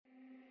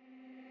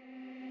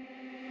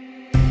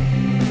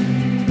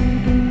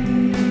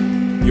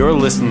You're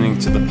listening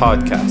to the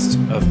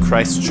podcast of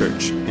Christ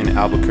Church in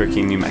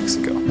Albuquerque, New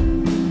Mexico.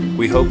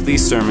 We hope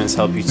these sermons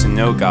help you to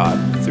know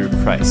God through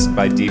Christ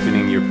by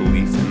deepening your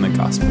belief in the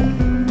gospel.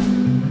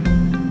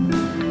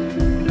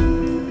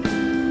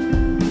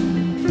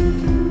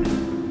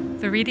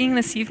 The reading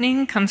this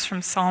evening comes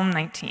from Psalm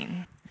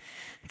 19.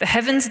 The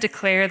heavens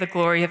declare the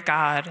glory of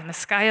God, and the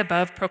sky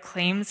above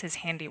proclaims his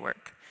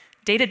handiwork.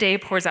 Day to day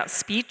pours out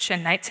speech,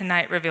 and night to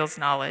night reveals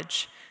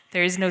knowledge.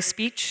 There is no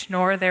speech,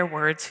 nor are there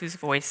words whose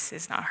voice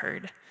is not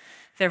heard.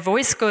 Their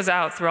voice goes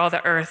out through all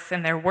the earth,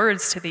 and their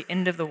words to the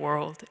end of the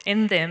world.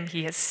 In them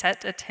he has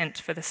set a tent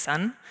for the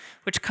sun,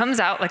 which comes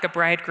out like a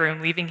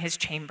bridegroom leaving his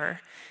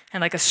chamber,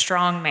 and like a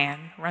strong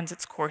man runs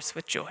its course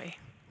with joy.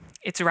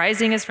 Its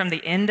rising is from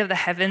the end of the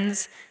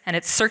heavens, and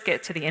its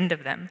circuit to the end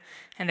of them,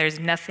 and there is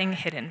nothing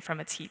hidden from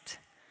its heat.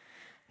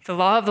 The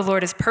law of the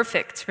Lord is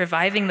perfect,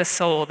 reviving the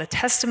soul. The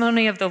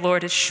testimony of the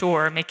Lord is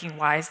sure, making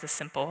wise the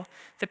simple.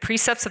 The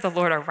precepts of the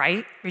Lord are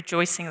right,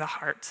 rejoicing the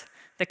heart.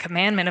 The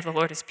commandment of the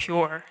Lord is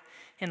pure,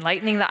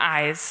 enlightening the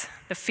eyes.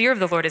 The fear of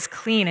the Lord is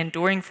clean,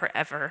 enduring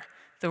forever.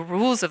 The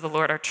rules of the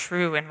Lord are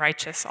true and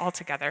righteous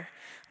altogether.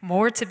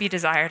 More to be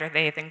desired are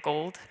they than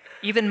gold,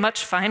 even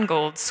much fine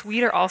gold,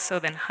 sweeter also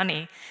than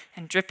honey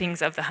and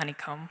drippings of the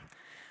honeycomb.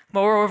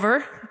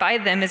 Moreover, by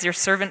them is your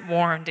servant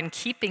warned, in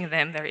keeping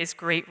them there is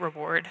great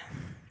reward.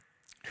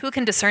 Who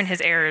can discern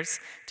his errors?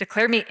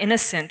 Declare me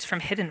innocent from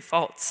hidden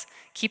faults.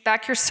 Keep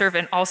back your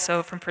servant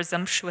also from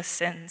presumptuous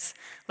sins.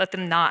 Let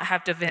them not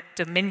have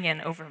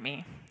dominion over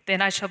me. Then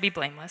I shall be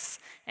blameless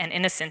and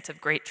innocent of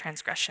great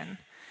transgression.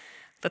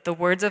 Let the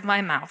words of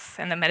my mouth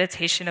and the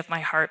meditation of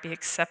my heart be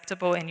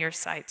acceptable in your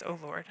sight, O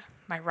Lord,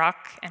 my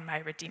rock and my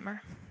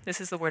redeemer.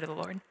 This is the word of the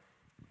Lord.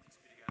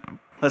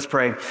 Let's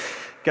pray.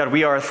 God,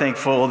 we are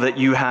thankful that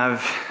you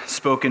have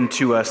spoken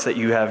to us, that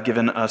you have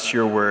given us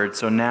your word.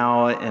 So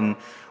now, in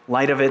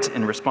light of it,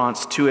 in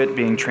response to it,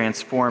 being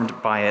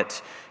transformed by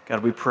it,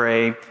 God, we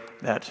pray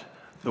that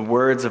the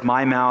words of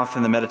my mouth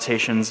and the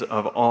meditations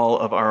of all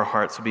of our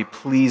hearts will be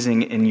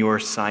pleasing in your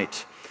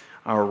sight,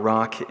 our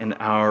rock and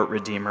our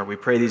redeemer. We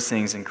pray these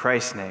things in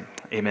Christ's name.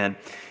 Amen.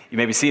 You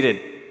may be seated.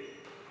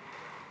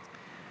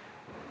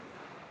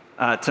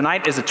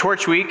 Tonight is a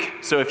torch week,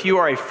 so if you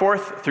are a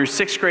 4th through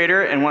 6th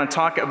grader and want to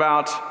talk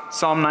about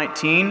Psalm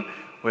 19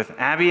 with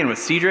Abby and with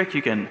Cedric,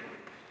 you can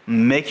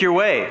make your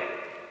way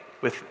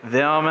with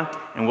them,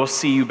 and we'll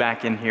see you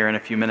back in here in a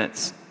few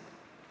minutes.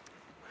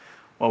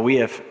 Well, we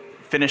have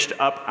finished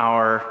up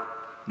our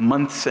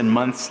months and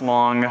months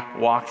long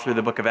walk through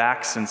the book of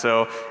Acts, and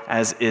so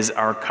as is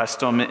our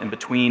custom in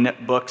between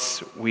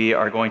books, we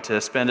are going to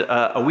spend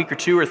a week or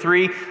 2 or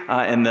 3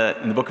 in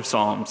the book of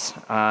Psalms,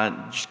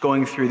 just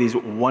going through these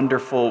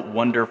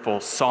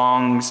wonderful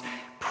songs,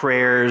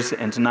 prayers,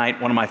 and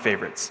tonight one of my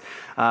favorites.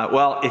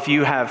 Well, if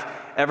you have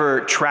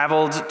ever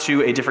traveled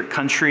to a different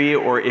country,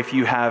 or if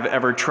you have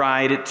ever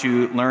tried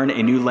to learn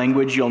a new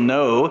language, you'll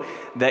know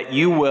that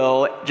you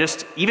will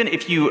just, even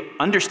if you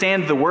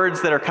understand the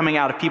words that are coming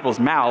out of people's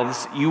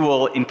mouths, you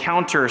will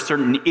encounter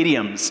certain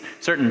idioms,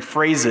 certain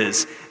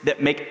phrases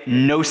that make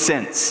no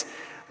sense.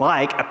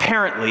 Like,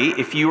 apparently,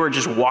 if you were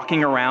just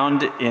walking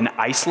around in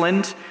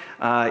Iceland,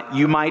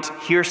 you might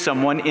hear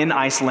someone in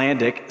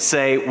Icelandic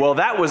say, well,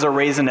 that was a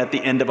raisin at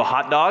the end of a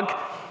hot dog.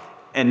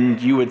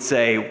 And you would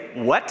say,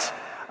 what?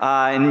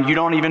 And you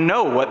don't even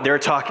know what they're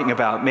talking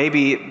about.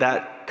 Maybe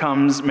that's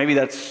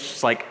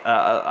just like,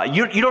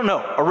 you don't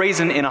know, a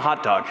raisin in a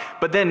hot dog.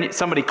 But then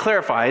somebody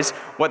clarifies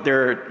what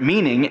they're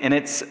meaning, and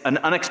it's an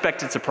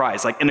unexpected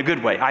surprise, like in a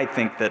good way. I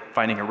think that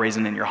finding a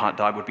raisin in your hot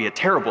dog would be a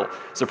terrible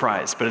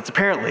surprise, but it's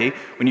apparently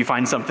when you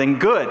find something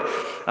good.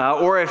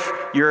 Or if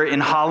you're in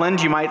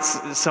Holland, you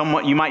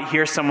might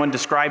hear someone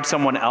describe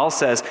someone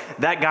else as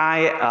that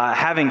guy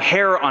having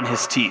hair on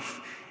his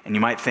teeth. And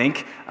you might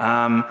think,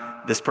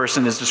 this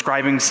person is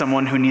describing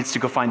someone who needs to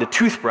go find a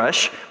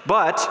toothbrush,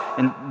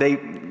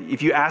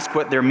 if you ask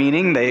what they're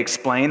meaning, they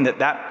explain that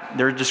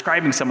they're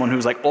describing someone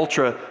who's like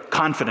ultra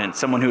confident,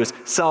 someone who is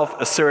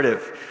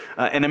self-assertive.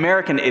 And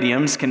American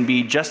idioms can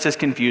be just as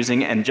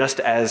confusing and just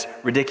as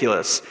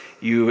ridiculous.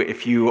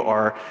 If you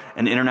are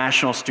an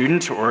international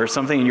student or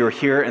something, and you're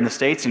here in the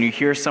States, and you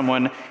hear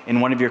someone in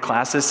one of your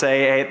classes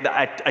say, hey,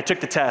 I took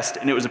the test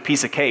and it was a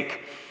piece of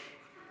cake.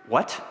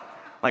 What?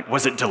 Like,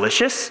 was it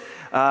delicious?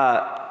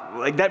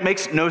 Like, that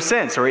makes no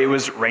sense. Or it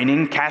was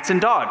raining cats and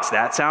dogs.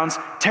 That sounds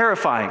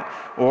terrifying.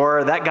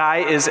 Or that guy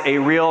is a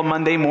real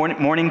Monday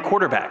morning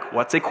quarterback.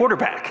 What's a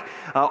quarterback?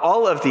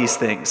 All of these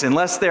things,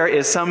 unless there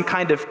is some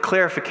kind of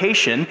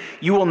clarification,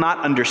 you will not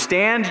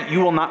understand, you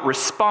will not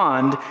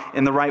respond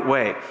in the right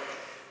way.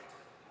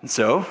 And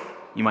so,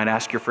 you might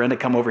ask your friend to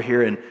come over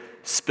here and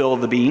spill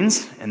the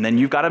beans, and then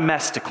you've got a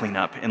mess to clean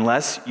up,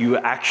 unless you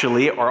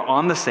actually are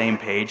on the same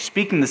page,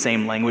 speaking the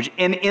same language,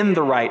 and in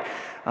the right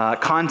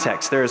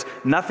context. There's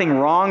nothing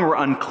wrong or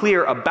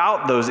unclear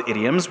about those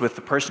idioms with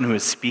the person who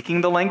is speaking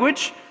the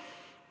language.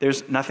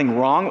 There's nothing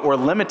wrong or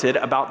limited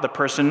about the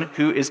person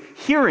who is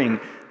hearing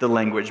the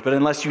language. But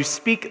unless you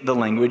speak the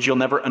language, you'll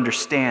never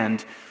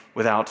understand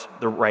without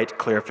the right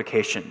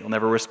clarification. You'll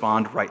never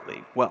respond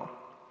rightly. Well,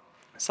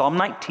 Psalm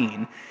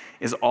 19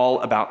 is all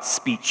about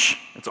speech.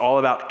 It's all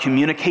about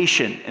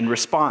communication and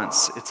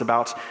response. It's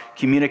about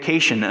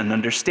communication and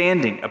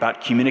understanding,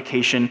 about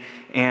communication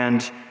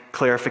and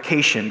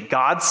clarification.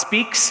 God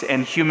speaks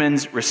and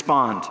humans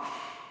respond.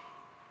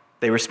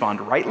 They respond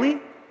rightly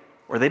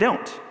or they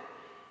don't.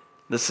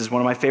 This is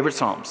one of my favorite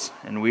Psalms,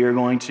 and we are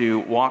going to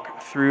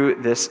walk through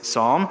this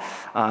Psalm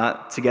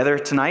together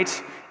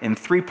tonight in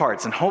 3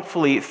 parts. And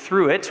hopefully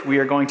through it, we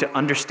are going to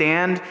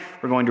understand,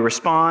 we're going to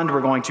respond, we're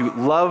going to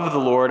love the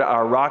Lord,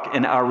 our rock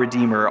and our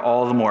Redeemer,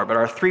 all the more. But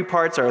our 3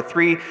 parts, our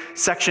 3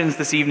 sections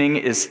this evening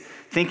is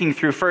thinking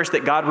through first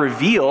that God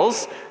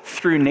reveals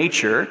through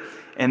nature,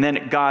 and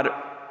then God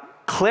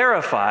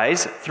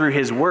clarifies through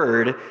his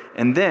word,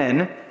 and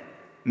then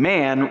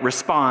man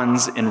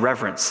responds in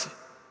reverence.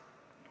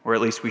 Or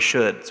at least we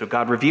should. So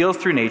God reveals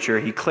through nature,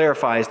 he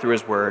clarifies through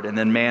his word, and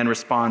then man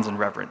responds in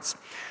reverence.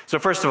 So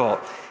first of all,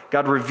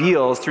 God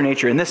reveals through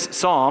nature. In this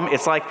psalm,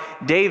 it's like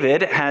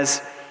David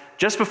has,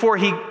 just before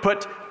he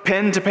put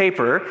pen to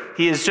paper,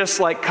 he has just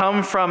like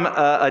come from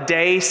a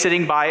day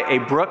sitting by a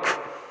brook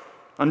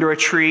under a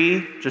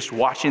tree, just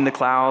watching the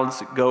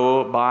clouds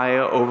go by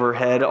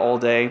overhead all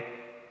day.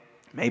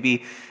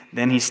 Maybe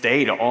then he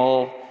stayed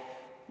all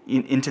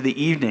into the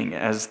evening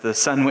as the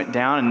sun went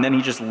down, and then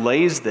he just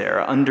lays there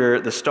under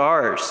the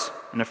stars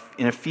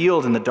in a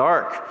field in the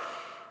dark.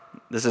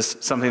 This is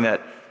something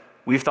that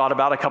we've thought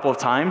about a couple of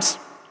times,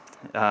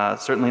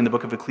 certainly in the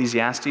book of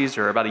Ecclesiastes,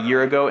 or about a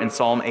year ago in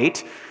Psalm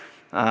 8,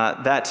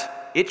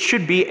 that it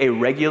should be a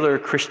regular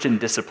Christian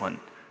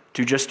discipline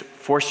to just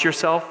force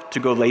yourself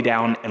to go lay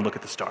down and look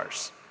at the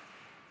stars.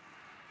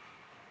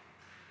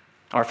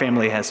 Our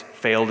family has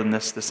failed in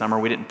this summer.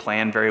 We didn't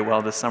plan very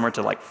well this summer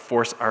to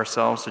force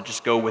ourselves to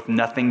just go with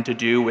nothing to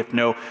do, with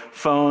no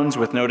phones,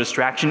 with no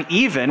distraction,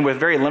 even with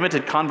very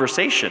limited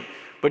conversation.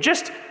 But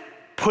just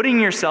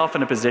putting yourself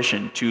in a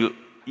position to,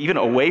 even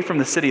away from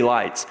the city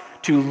lights,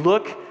 to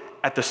look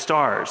at the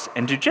stars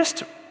and to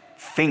just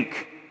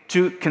think,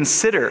 to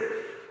consider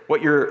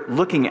what you're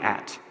looking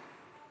at.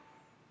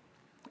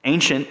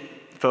 Ancient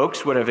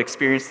folks would have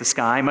experienced the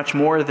sky much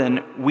more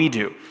than we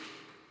do.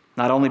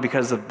 Not only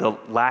because of the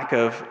lack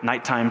of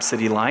nighttime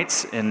city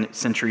lights in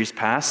centuries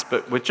past,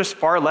 but with just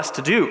far less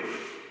to do.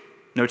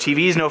 No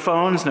TVs, no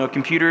phones, no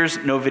computers,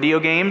 no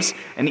video games.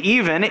 And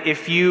even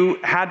if you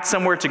had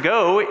somewhere to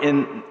go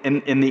in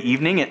the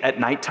evening at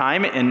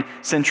nighttime in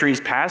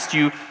centuries past,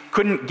 you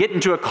couldn't get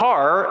into a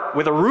car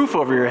with a roof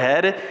over your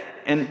head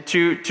and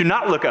to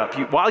not look up.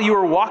 While you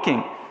were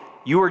walking,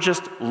 you were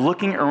just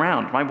looking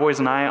around. My boys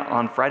and I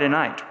on Friday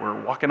night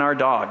were walking our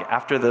dog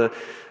after the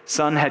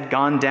sun had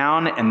gone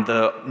down and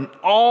the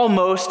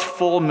almost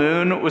full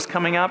moon was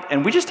coming up,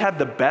 and we just had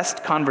the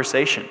best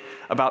conversation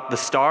about the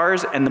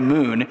stars and the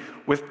moon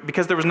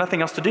because there was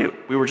nothing else to do.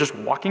 We were just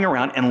walking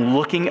around and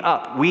looking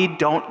up. We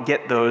don't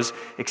get those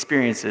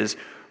experiences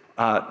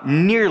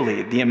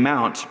nearly the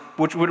amount,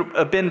 which would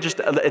have been just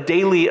a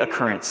daily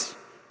occurrence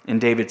in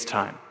David's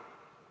time.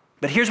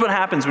 But here's what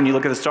happens when you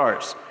look at the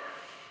stars.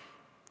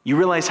 You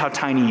realize how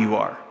tiny you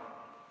are.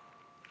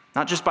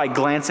 Not just by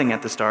glancing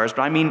at the stars,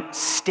 but I mean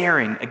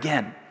staring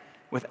again,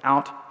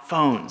 without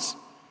phones,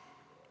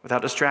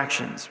 without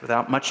distractions,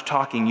 without much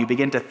talking. You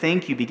begin to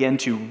think, you begin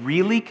to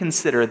really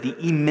consider the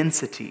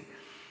immensity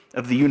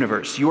of the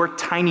universe, your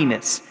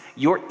tininess,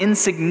 your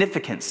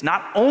insignificance,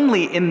 not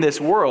only in this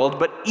world,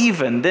 but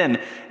even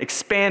then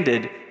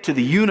expanded to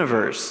the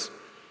universe.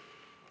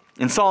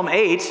 In Psalm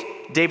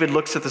 8, David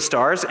looks at the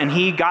stars, and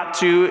he got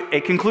to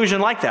a conclusion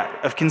like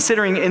that, of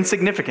considering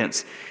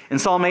insignificance. In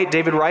Psalm 8,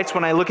 David writes,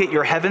 "When I look at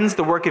your heavens,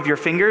 the work of your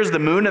fingers, the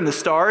moon and the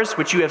stars,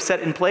 which you have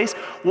set in place,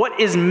 what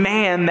is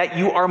man that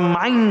you are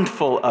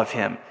mindful of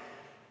him?"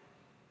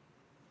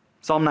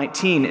 Psalm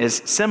 19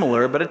 is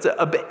similar, but it's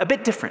a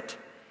bit different.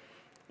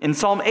 In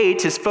Psalm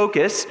 8, his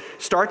focus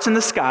starts in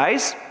the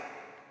skies,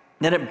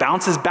 then it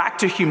bounces back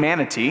to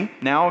humanity.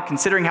 Now,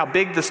 considering how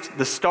big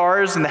the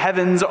stars and the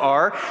heavens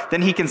are,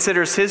 then he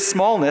considers his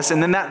smallness,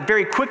 and then that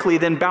very quickly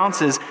then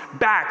bounces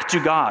back to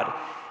God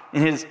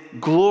in his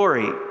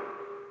glory.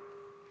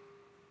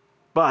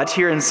 But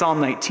here in Psalm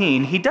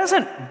 19, he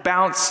doesn't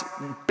bounce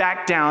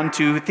back down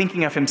to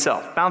thinking of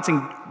himself,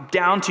 bouncing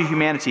down to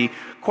humanity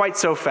quite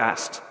so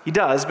fast. He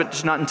does, but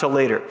just not until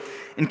later.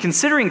 In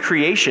considering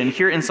creation,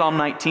 here in Psalm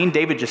 19,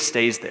 David just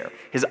stays there.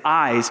 His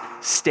eyes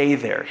stay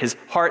there. His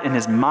heart and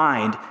his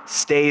mind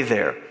stay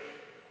there,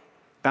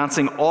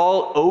 bouncing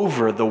all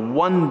over the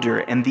wonder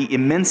and the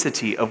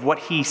immensity of what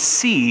he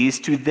sees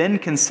to then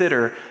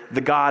consider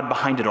the God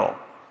behind it all.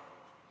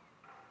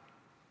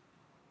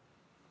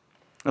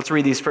 Let's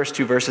read these first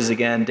 2 verses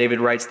again. David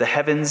writes, "The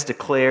heavens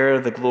declare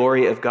the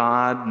glory of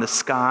God, and the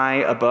sky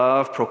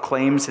above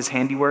proclaims his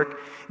handiwork.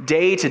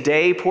 Day to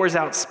day pours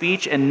out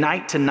speech, and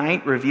night to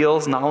night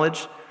reveals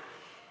knowledge."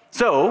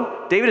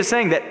 So, David is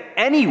saying that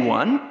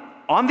anyone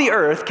on the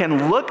earth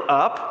can look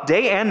up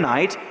day and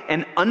night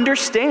and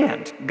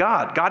understand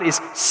God. God is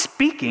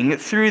speaking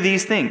through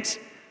these things.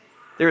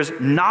 There is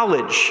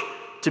knowledge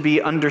to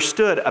be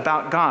understood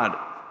about God.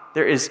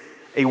 There is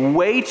a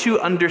way to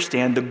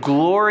understand the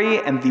glory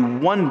and the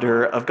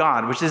wonder of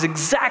God, which is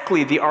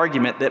exactly the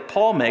argument that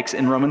Paul makes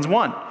in Romans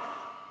 1.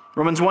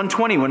 Romans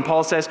 1:20, when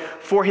Paul says,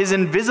 "For his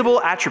invisible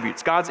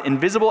attributes," God's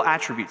invisible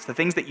attributes, the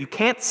things that you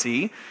can't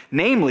see,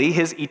 namely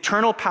his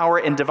eternal power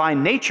and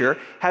divine nature,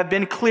 have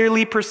been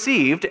clearly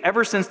perceived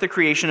ever since the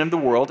creation of the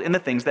world in the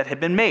things that have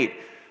been made.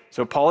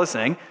 So Paul is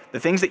saying, the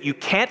things that you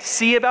can't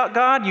see about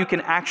God, you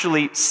can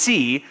actually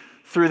see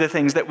through the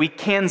things that we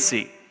can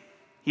see.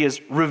 He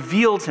has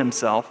revealed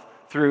himself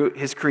through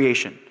his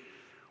creation,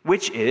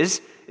 which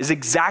is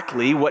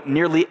exactly what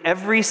nearly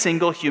every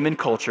single human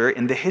culture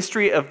in the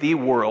history of the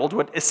world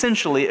would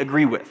essentially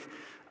agree with,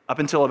 up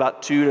until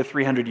about 200 to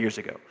 300 years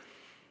ago.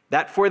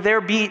 That for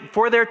there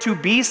to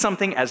be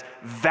something as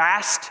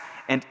vast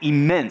and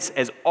immense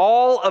as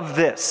all of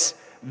this,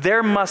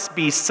 there must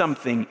be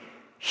something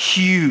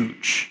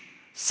huge,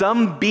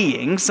 some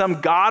being, some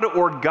god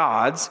or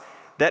gods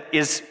that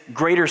is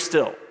greater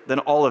still than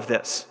all of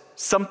this.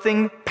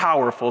 Something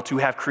powerful to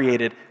have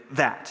created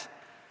that.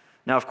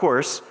 Now, of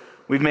course,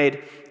 we've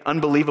made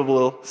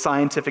unbelievable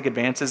scientific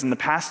advances in the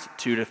past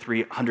 200 to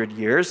 300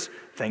 years,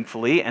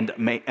 thankfully and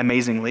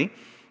amazingly,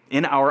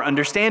 in our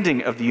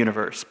understanding of the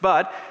universe.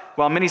 But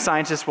while many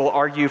scientists will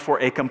argue for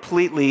a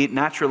completely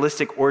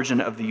naturalistic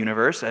origin of the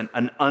universe,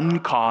 an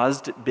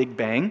uncaused Big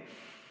Bang,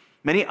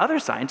 many other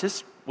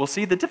scientists will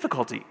see the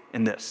difficulty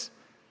in this.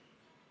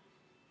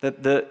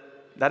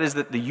 That is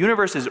that the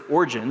universe's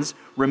origins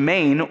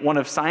remain one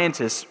of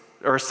science's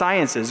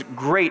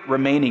great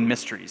remaining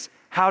mysteries.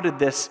 How did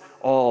this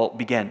all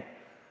begin?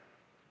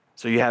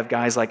 So you have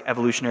guys like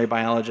evolutionary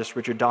biologist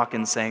Richard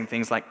Dawkins saying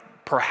things like,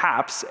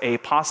 perhaps a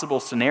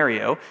possible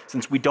scenario,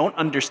 since we don't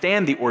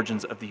understand the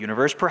origins of the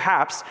universe,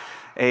 perhaps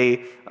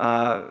a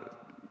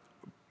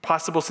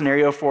possible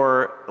scenario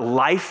for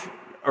life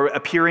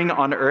appearing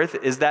on Earth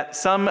is that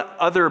some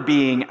other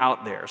being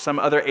out there, some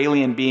other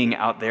alien being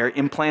out there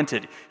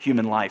implanted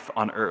human life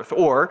on Earth.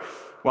 Or,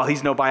 while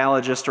he's no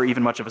biologist or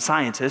even much of a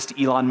scientist,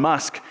 Elon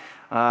Musk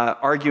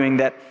arguing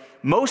that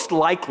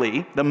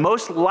the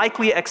most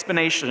likely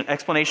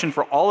explanation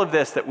for all of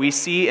this that we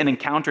see and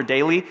encounter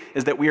daily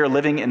is that we are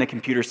living in a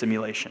computer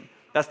simulation.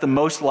 That's the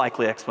most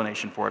likely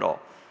explanation for it all.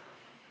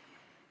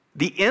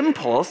 The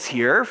impulse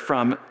here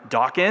from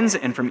Dawkins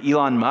and from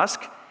Elon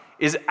Musk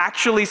is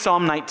actually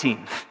Psalm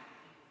 19.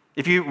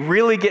 If you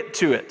really get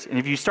to it, and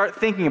if you start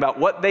thinking about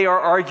what they are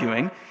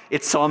arguing,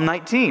 it's Psalm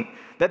 19.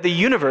 That the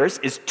universe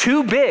is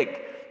too big,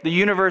 the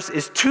universe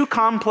is too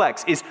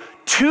complex, is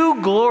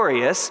too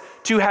glorious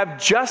to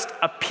have just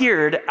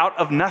appeared out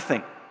of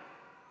nothing,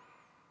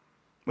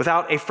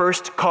 without a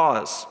first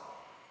cause.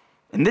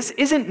 And this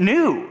isn't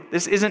new.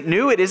 This isn't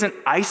new. It isn't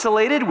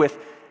isolated with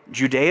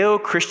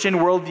Judeo-Christian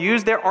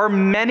worldviews. There are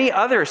many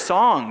other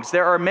songs.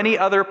 There are many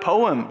other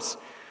poems,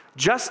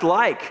 just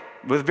like,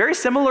 with very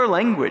similar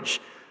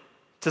language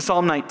to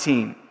Psalm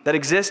 19, that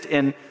exist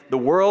in the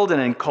world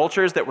and in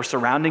cultures that were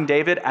surrounding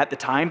David at the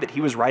time that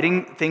he was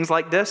writing things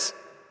like this.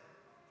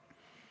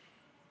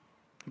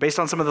 Based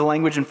on some of the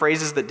language and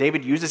phrases that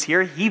David uses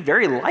here, he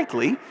very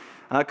likely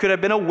could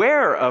have been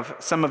aware of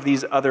some of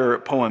these other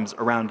poems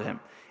around him.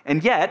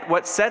 And yet,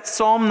 what sets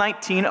Psalm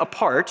 19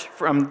 apart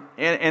from,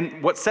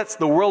 and what sets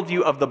the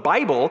worldview of the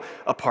Bible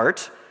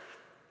apart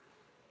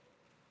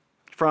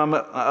from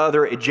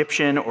other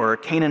Egyptian or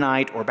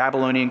Canaanite or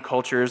Babylonian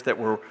cultures that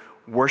were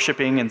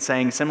worshiping and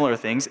saying similar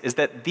things, is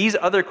that these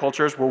other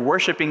cultures were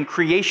worshiping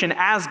creation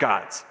as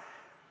gods.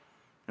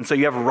 And so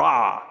you have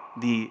Ra,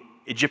 the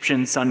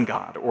Egyptian sun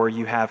god, or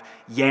you have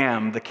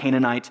Yam, the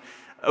Canaanite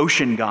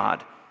ocean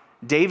god.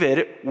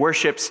 David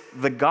worships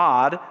the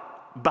God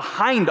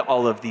behind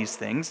all of these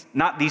things,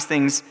 not these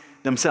things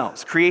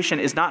themselves. Creation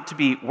is not to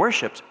be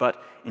worshipped,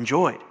 but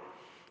enjoyed.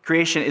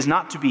 Creation is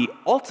not to be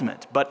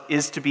ultimate, but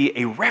is to be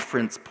a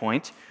reference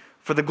point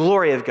for the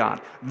glory of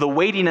God, the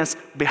weightiness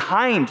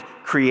behind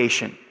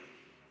creation.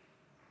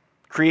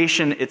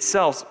 Creation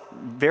itself's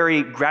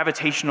very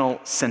gravitational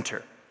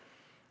center.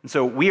 And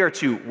so we are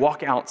to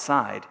walk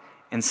outside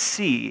and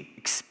see,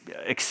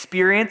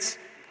 experience,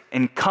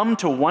 and come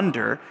to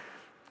wonder,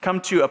 come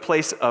to a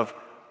place of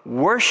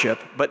worship,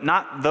 but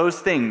not those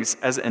things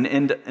as an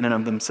end in and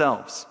of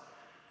themselves.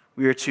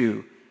 We are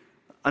to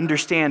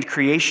understand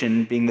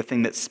creation being the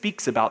thing that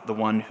speaks about the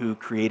one who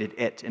created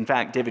it. In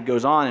fact, David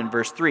goes on in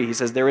verse 3. He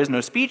says, "There is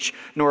no speech,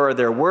 nor are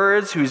there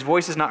words whose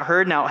voice is not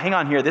heard." Now, hang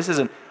on here. This is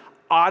an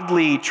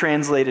oddly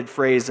translated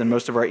phrase in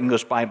most of our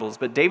English Bibles,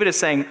 but David is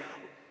saying,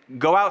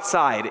 go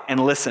outside and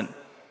listen.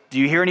 Do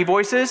you hear any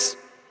voices?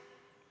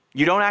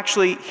 You don't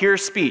actually hear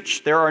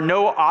speech. There are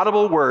no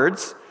audible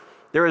words.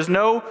 There is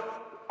no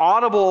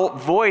audible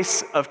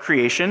voice of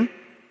creation.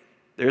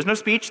 There is no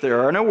speech.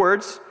 There are no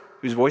words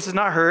whose voice is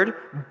not heard.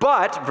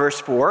 But,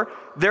 verse 4,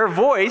 their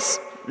voice,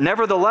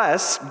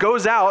 nevertheless,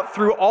 goes out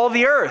through all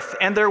the earth,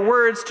 and their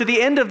words to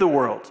the end of the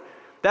world.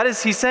 That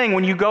is, he's saying,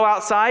 when you go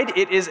outside,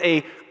 it is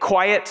a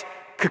quiet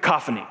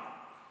cacophony.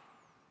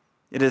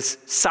 It is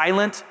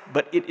silent,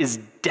 but it is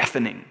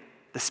deafening,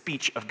 the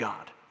speech of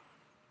God.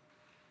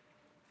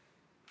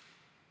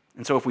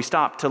 And so if we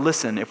stop to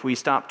listen, if we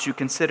stop to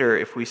consider,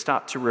 if we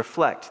stop to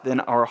reflect, then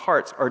our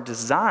hearts are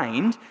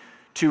designed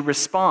to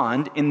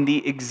respond in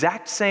the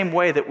exact same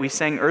way that we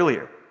sang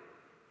earlier.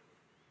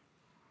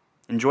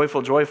 And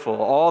joyful, joyful,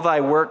 all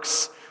thy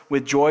works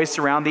with joy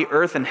surround thee,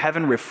 earth and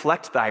heaven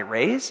reflect thy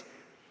rays.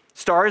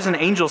 Stars and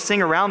angels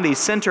sing around thee,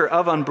 center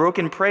of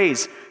unbroken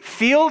praise.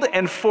 Field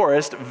and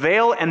forest,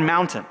 vale and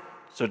mountain.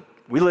 So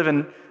we live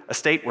in a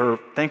state where,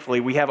 thankfully,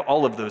 we have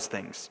all of those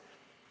things.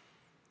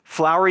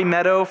 Flowery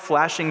meadow,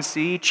 flashing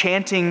sea,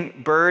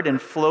 chanting bird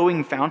and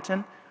flowing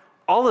fountain.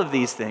 All of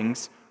these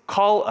things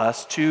call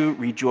us to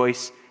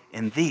rejoice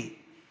in thee.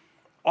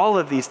 All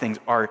of these things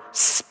are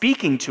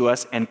speaking to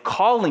us and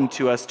calling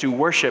to us to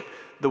worship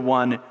the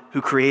one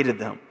who created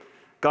them.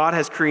 God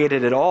has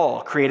created it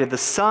all, created the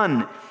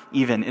sun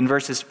even in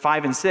verses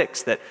 5 and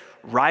 6 that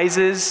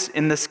rises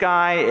in the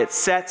sky, it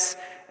sets,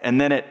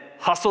 and then it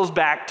hustles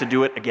back to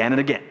do it again and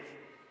again.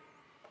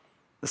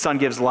 The sun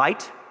gives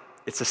light,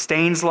 it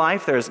sustains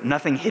life, there's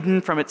nothing hidden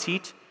from its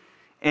heat,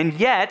 and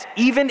yet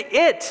even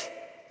it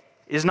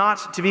is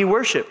not to be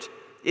worshipped.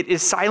 It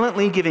is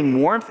silently giving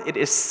warmth, it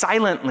is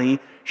silently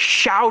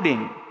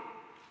shouting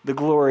the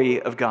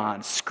glory of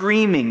God,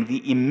 screaming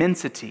the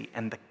immensity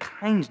and the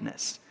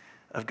kindness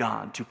of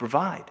God to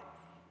provide.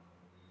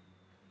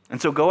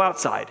 And so go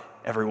outside,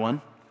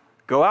 everyone.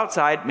 Go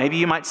outside. Maybe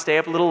you might stay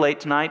up a little late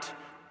tonight,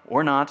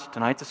 or not.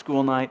 Tonight's a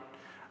school night.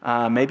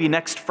 Maybe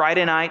next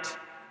Friday night,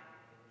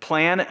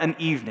 plan an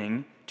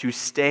evening to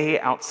stay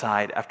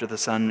outside after the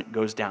sun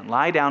goes down.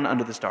 Lie down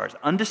under the stars,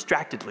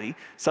 undistractedly,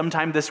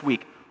 sometime this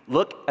week.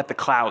 Look at the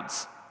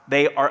clouds.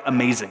 They are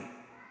amazing.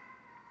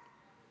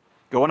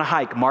 Go on a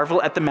hike,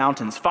 marvel at the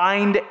mountains,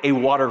 find a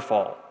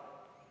waterfall.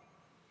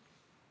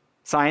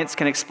 Science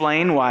can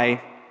explain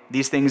why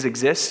these things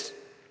exist.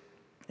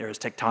 There is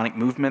tectonic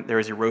movement, there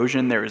is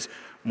erosion, there is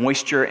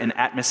moisture and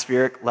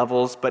atmospheric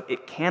levels, but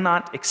it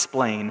cannot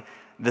explain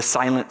the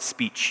silent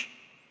speech.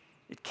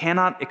 It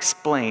cannot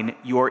explain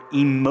your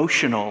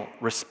emotional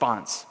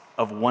response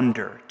of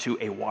wonder to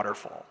a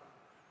waterfall.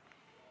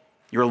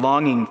 Your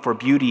longing for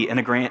beauty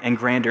and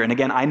grandeur. And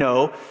again, I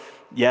know,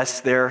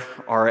 yes, there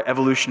are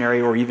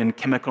evolutionary or even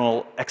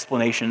chemical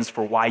explanations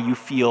for why you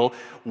feel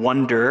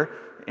wonder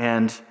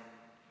and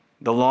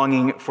the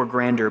longing for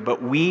grandeur,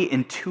 but we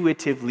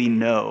intuitively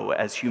know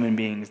as human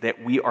beings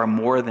that we are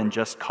more than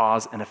just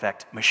cause and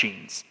effect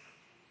machines.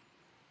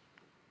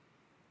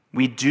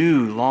 We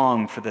do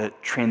long for the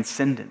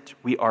transcendent.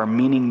 We are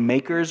meaning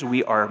makers.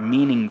 We are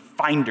meaning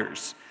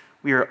finders.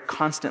 We are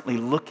constantly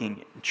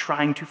looking and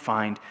trying to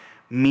find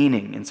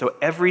meaning. And so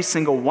every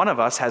single one of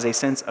us has a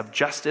sense of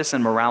justice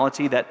and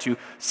morality that to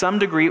some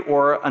degree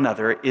or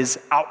another is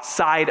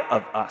outside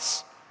of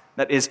us.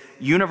 That is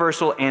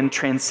universal and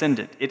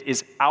transcendent. It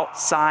is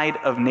outside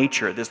of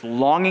nature. This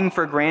longing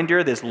for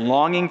grandeur, this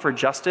longing for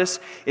justice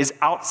is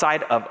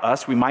outside of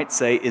us. We might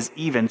say is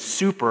even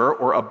super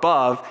or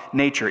above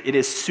nature. It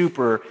is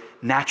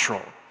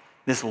supernatural,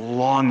 this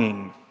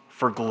longing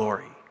for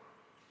glory.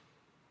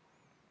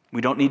 We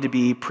don't need to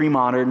be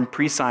pre-modern,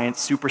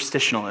 pre-science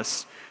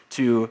superstitionalists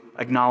to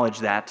acknowledge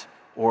that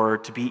or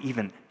to be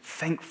even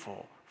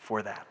thankful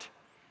for that.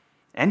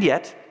 And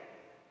yet,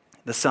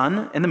 the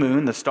sun and the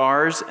moon, the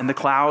stars and the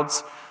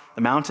clouds,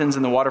 the mountains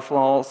and the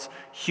waterfalls,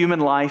 human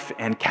life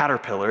and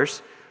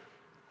caterpillars,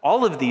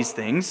 all of these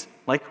things,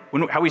 like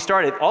how we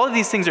started, all of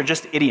these things are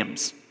just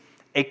idioms.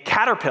 A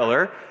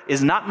caterpillar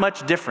is not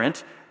much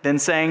different than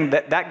saying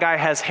that that guy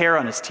has hair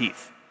on his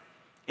teeth.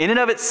 In and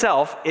of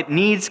itself, it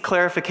needs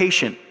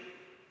clarification.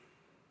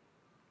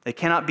 They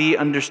cannot be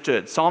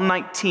understood. Psalm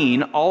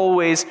 19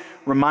 always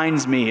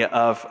reminds me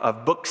of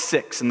Book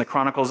 6 in the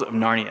Chronicles of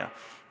Narnia,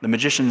 the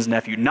magician's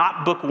nephew,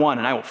 not Book 1,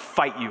 and I will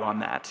fight you on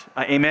that.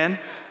 Amen?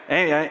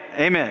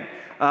 Amen.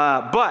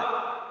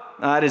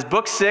 It is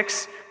Book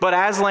 6, but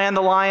Aslan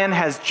the lion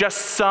has just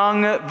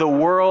sung the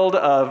world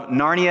of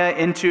Narnia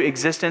into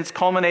existence,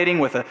 culminating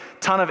with a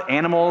ton of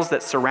animals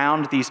that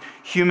surround these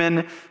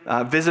human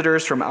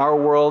visitors from our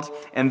world.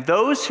 And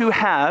those who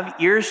have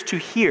ears to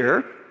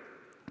hear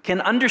can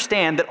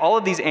understand that all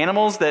of these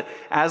animals that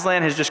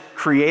Aslan has just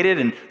created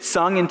and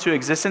sung into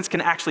existence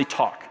can actually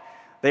talk.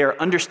 They are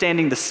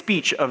understanding the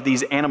speech of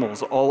these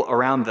animals all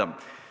around them.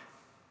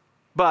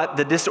 But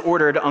the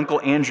disordered Uncle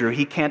Andrew,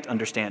 he can't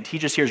understand. He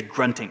just hears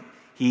grunting.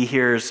 He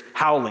hears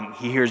howling.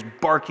 He hears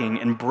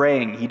barking and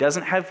braying. He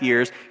doesn't have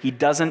ears. He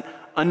doesn't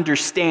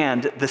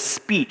understand the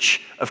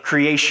speech of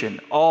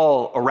creation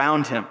all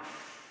around him.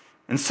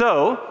 And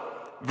so,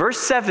 verse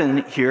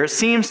 7 here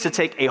seems to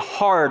take a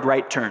hard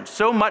right turn,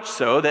 so much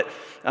so that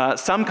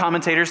some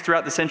commentators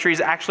throughout the centuries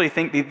actually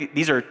think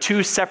these are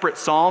two separate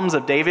psalms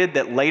of David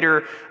that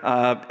later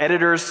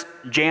editors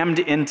jammed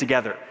in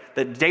together.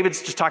 That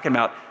David's just talking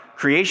about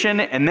creation,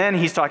 and then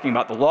he's talking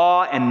about the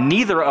law, and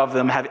neither of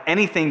them have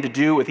anything to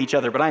do with each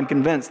other. But I'm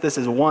convinced this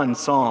is one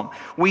psalm.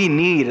 We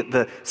need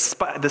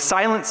the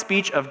silent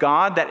speech of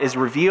God that is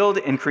revealed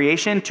in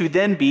creation to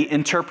then be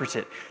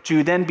interpreted,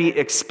 to then be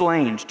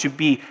explained, to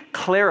be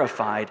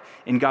clarified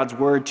in God's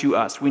word to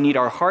us. We need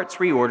our hearts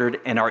reordered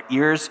and our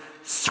ears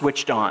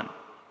switched on.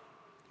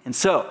 And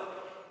so,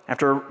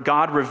 after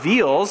God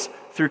reveals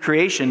through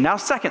creation, now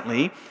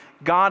secondly,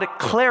 God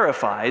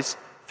clarifies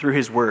through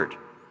his word.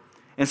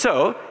 And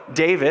so,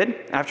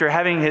 David, after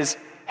having his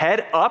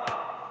head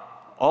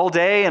up all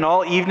day and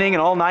all evening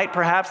and all night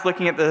perhaps,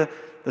 looking at the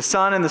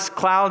sun and the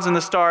clouds and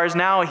the stars,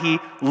 now he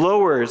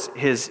lowers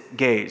his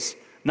gaze,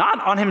 not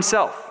on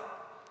himself,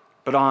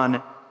 but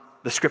on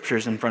the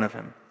scriptures in front of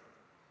him.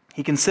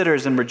 He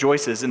considers and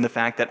rejoices in the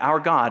fact that our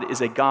God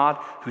is a God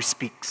who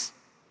speaks.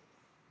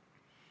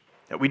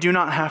 That we do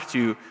not have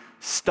to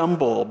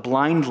stumble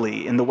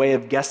blindly in the way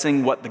of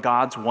guessing what the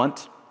gods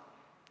want,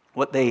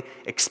 what they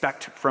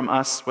expect from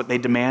us, what they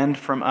demand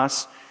from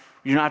us.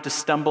 We do not have to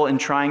stumble in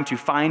trying to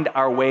find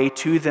our way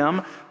to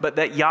them, but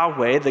that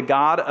Yahweh, the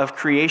God of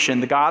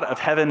creation, the God of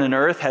heaven and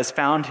earth, has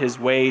found his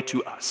way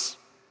to us.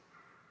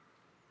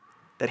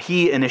 That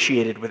he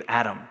initiated with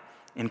Adam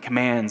in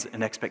commands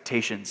and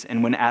expectations.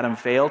 And when Adam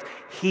failed,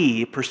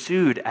 he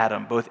pursued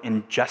Adam, both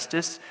in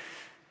justice,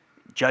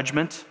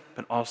 judgment,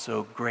 but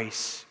also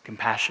grace,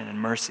 compassion, and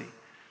mercy.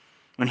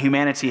 When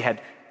humanity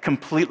had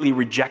completely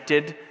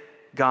rejected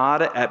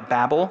God at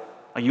Babel,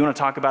 you want to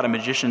talk about a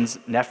magician's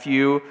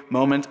nephew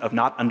moment of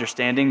not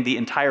understanding? The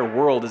entire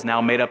world is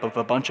now made up of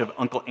a bunch of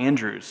Uncle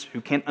Andrews who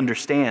can't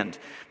understand.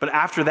 But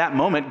after that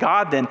moment,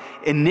 God then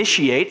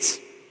initiates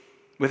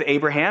with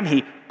Abraham.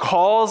 He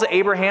calls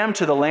Abraham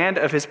to the land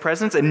of his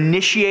presence,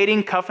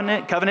 initiating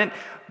covenant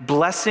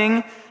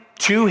blessing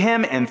to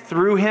him and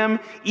through him,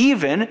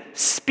 even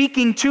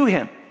speaking to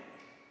him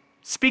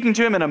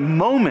in a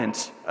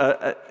moment,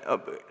 an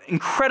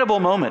incredible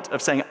moment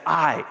of saying,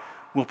 I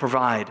will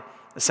provide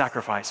a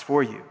sacrifice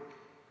for you.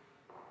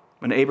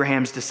 When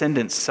Abraham's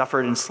descendants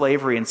suffered in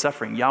slavery and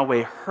suffering,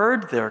 Yahweh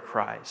heard their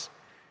cries,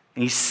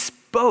 and he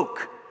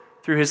spoke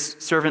through his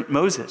servant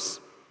Moses.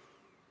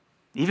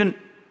 Even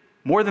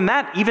more than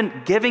that, even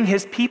giving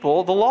his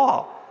people the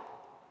law,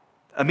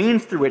 a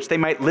means through which they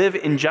might live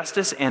in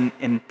justice and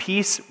in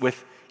peace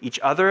with each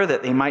other,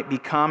 that they might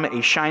become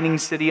a shining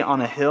city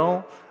on a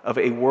hill of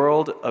a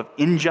world of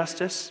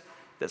injustice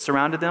that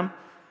surrounded them.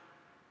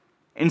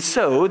 And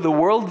so the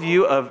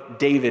worldview of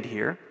David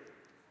here,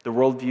 the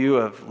worldview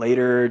of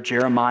later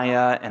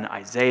Jeremiah and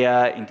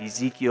Isaiah and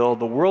Ezekiel,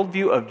 the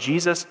worldview of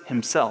Jesus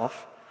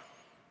himself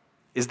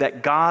is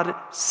that God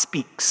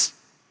speaks,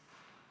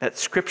 that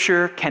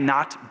Scripture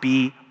cannot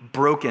be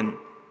broken,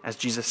 as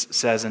Jesus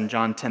says in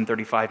John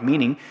 10:35,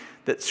 meaning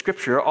that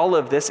Scripture, all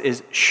of this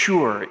is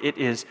sure, it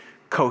is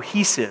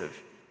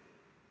cohesive,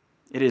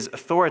 it is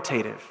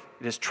authoritative,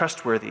 it is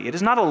trustworthy. It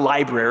is not a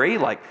library,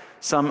 like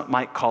some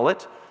might call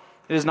it.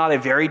 It is not a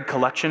varied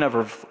collection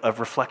of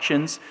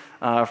reflections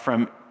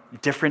from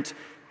different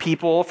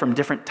people, from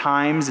different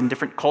times and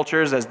different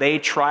cultures as they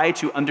try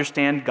to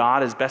understand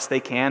God as best they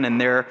can in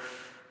their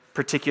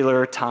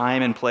particular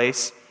time and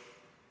place.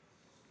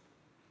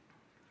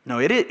 No,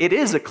 it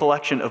is a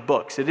collection of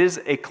books. It is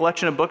a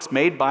collection of books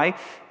made by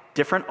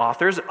different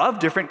authors of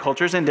different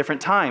cultures and different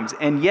times,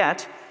 and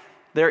yet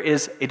there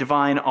is a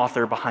divine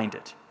author behind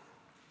it.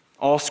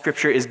 All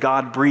Scripture is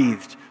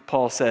God-breathed,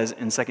 Paul says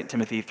in 2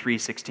 Timothy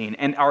 3:16.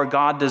 And our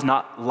God does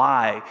not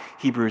lie,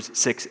 Hebrews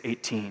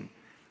 6:18.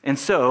 And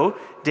so,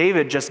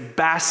 David just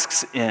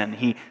basks in,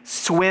 he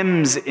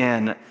swims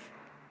in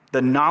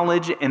the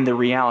knowledge and the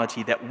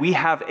reality that we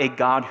have a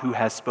God who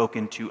has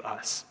spoken to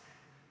us.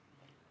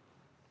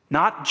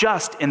 Not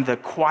just in the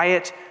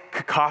quiet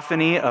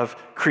cacophony of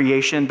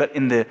creation, but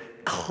in the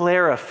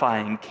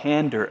clarifying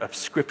candor of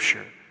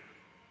Scripture.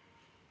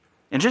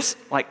 And just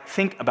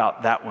think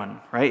about that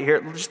one right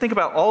here. Just think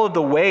about all of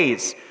the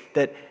ways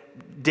that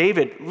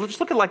David,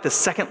 just look at the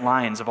second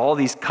lines of all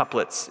these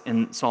couplets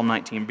in Psalm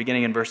 19,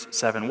 beginning in verse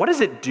 7. What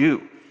does it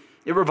do?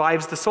 It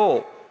revives the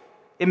soul.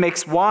 It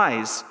makes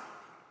wise.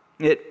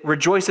 It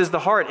rejoices the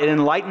heart. It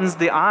enlightens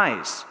the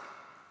eyes.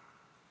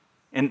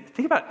 And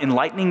think about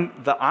enlightening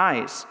the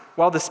eyes.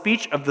 While the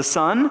speech of the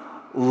Son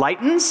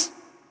lightens,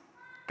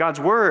 God's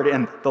word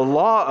and the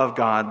law of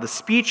God, the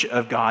speech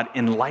of God,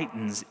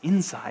 enlightens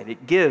inside.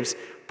 It gives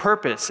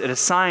purpose. It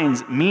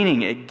assigns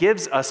meaning. It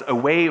gives us a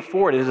way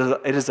forward.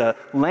 It is a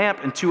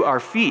lamp unto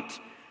our feet.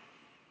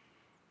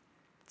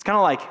 It's kind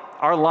of like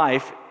our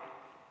life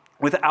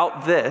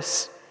without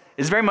this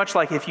is very much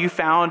like if you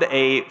found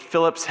a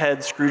Phillips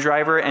head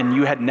screwdriver and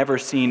you had never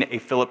seen a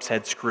Phillips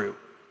head screw.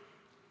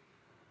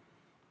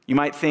 You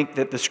might think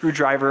that the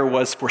screwdriver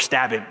was for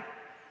stabbing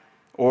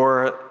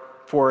or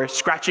for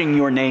scratching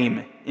your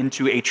name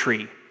into a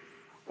tree,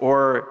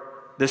 or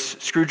this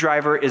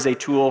screwdriver is a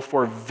tool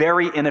for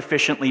very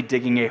inefficiently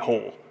digging a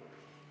hole.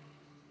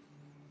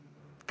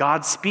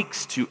 God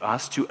speaks to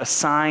us to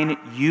assign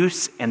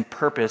use and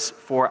purpose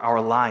for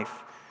our life.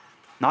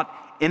 Not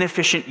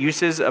inefficient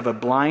uses of a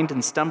blind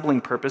and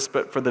stumbling purpose,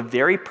 but for the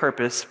very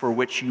purpose for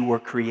which you were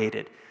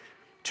created.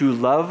 To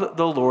love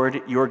the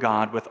Lord your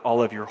God with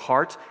all of your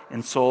heart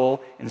and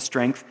soul and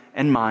strength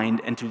and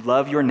mind, and to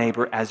love your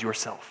neighbor as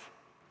yourself.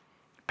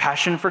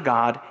 Passion for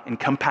God and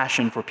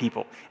compassion for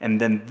people.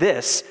 And then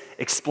this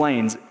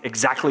explains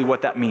exactly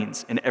what that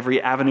means in every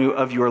avenue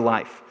of your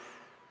life.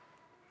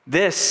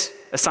 This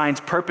assigns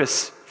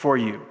purpose for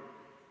you.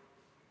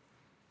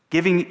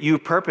 giving you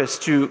purpose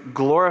to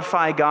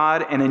glorify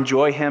God and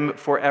enjoy him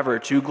forever,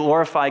 to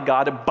glorify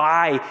God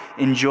by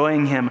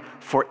enjoying him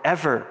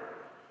forever.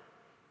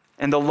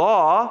 And the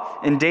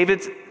law in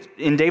David's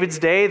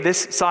day, this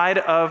side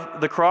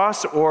of the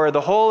cross, or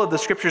the whole of the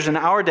scriptures in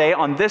our day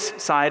on this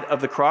side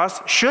of the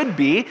cross, should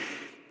be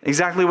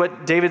exactly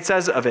what David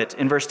says of it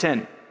in verse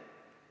 10.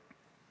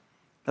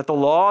 That the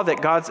law,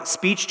 that God's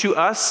speech to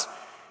us,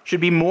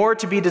 should be more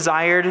to be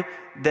desired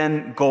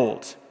than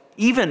gold,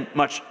 even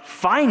much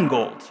fine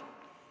gold,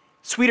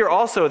 sweeter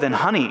also than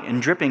honey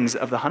and drippings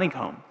of the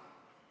honeycomb.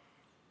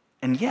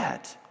 And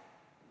yet,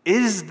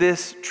 is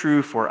this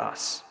true for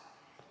us?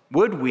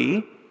 Would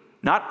we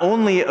not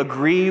only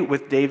agree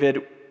with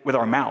David with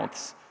our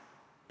mouths,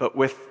 but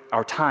with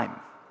our time,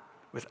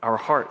 with our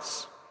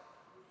hearts?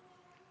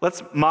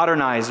 Let's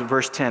modernize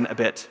verse 10 a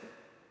bit.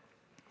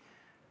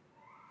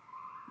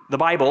 The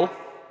Bible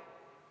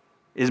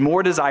is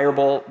more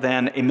desirable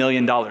than $1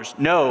 million.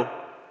 No,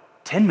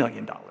 $10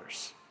 million.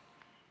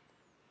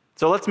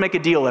 So let's make a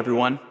deal,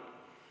 everyone.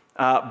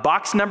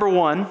 Box number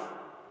 1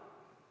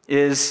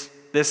 is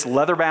this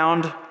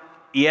leather-bound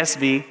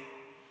ESV.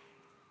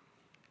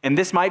 And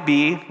this might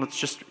be,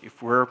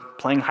 if we're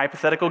playing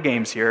hypothetical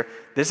games here,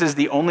 this is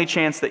the only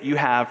chance that you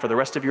have for the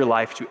rest of your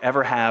life to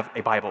ever have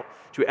a Bible,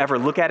 to ever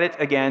look at it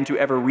again, to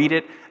ever read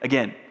it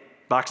again.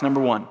 Box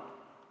number 1.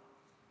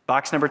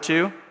 Box number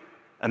 2,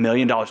 $1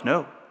 million.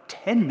 No,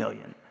 $10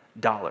 million.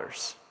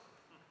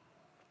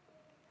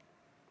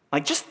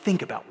 Like, just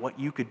think about what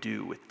you could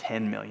do with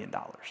 $10 million.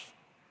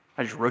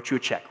 I just wrote you a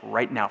check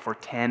right now for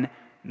 $10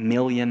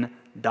 million.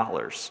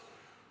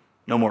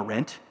 No more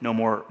rent, no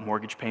more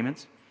mortgage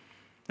payments,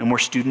 no more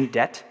student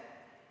debt.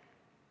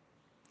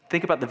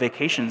 Think about the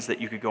vacations that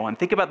you could go on.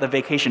 Think about the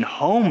vacation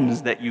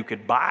homes that you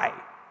could buy.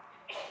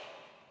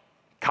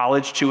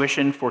 College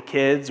tuition for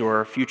kids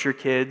or future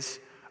kids.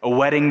 A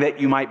wedding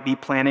that you might be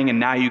planning, and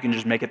now you can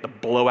just make it the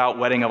blowout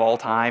wedding of all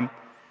time.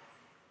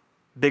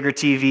 Bigger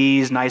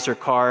TVs, nicer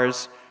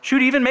cars.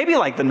 Shoot, even maybe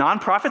like the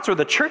nonprofits or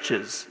the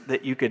churches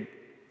that you could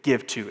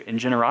give to in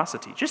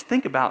generosity. Just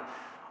think about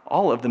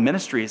all of the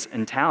ministries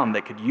in town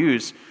that could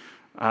use,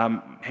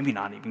 maybe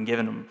not even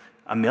giving them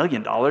 $1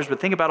 million, but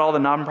think about all the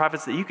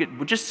nonprofits that you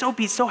would just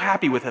be so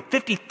happy with a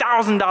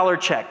 $50,000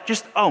 check.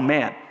 Just, oh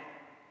man,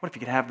 what if you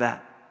could have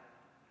that?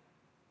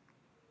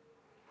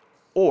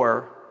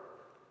 Or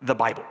the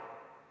Bible.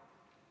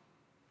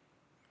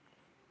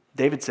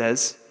 David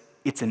says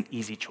it's an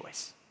easy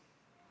choice.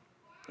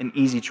 An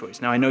easy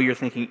choice. Now, I know you're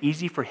thinking,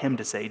 easy for him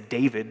to say,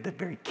 David, the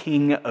very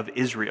king of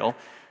Israel,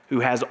 who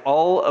has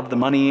all of the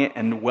money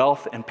and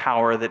wealth and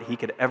power that he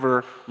could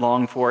ever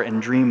long for and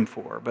dream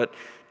for. But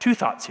 2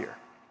 thoughts here.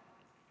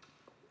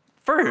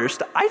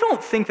 First, I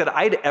don't think that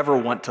I'd ever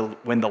want to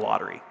win the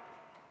lottery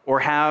or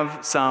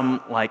have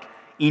some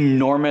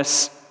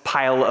enormous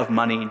pile of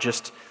money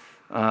just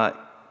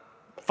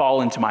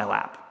fall into my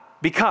lap,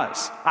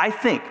 because I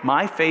think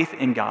my faith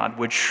in God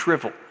would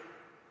shrivel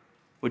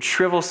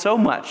so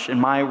much,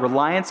 and my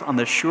reliance on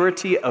the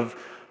surety of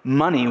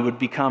money would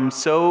become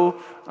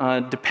so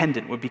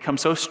dependent, would become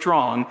so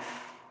strong,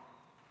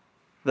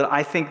 that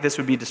I think this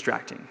would be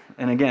distracting.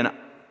 And again,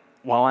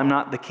 while I'm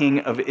not the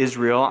king of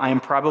Israel, I am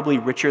probably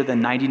richer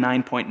than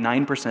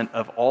 99.9%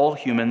 of all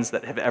humans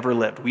that have ever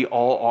lived. We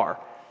all are,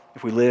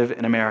 if we live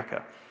in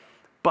America.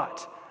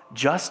 But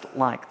just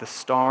like the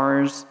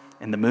stars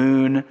and the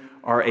moon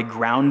are a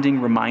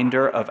grounding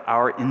reminder of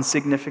our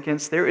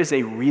insignificance, there is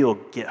a real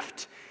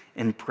gift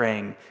in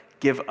praying,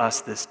 give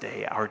us this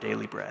day our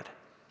daily bread.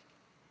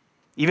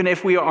 Even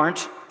if we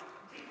aren't,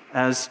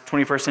 as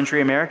 21st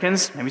century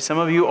Americans, maybe some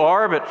of you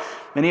are, but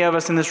many of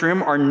us in this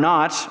room are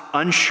not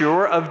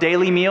unsure of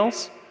daily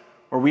meals,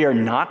 or we are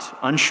not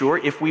unsure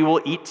if we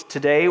will eat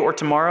today or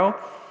tomorrow.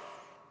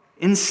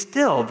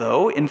 Instill,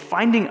 though, in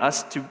finding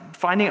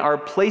our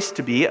place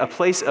to be a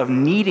place of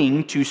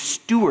needing to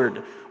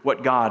steward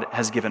what God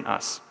has given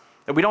us.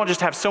 That we don't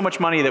just have so much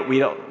money that we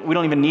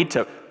don't even need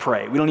to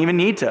pray. We don't even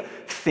need to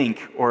think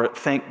or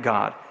thank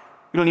God.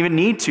 We don't even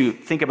need to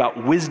think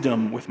about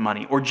wisdom with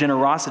money or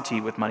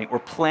generosity with money or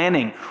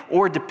planning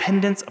or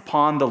dependence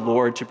upon the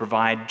Lord to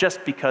provide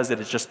just because it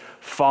has just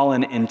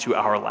fallen into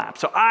our lap.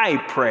 So I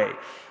pray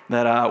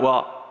that,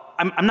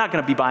 I'm not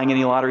going to be buying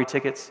any lottery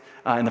tickets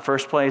in the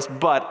first place,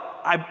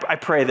 but I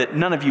pray that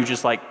none of you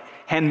just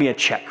hand me a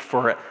check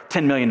for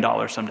 $10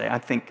 million someday. I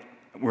think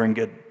we're in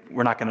good.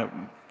 We're not going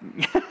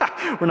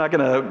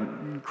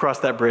to cross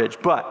that bridge.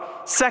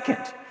 But second,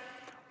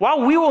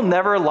 while we will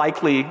never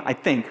likely, I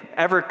think,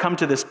 ever come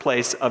to this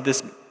place of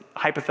this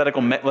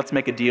hypothetical let's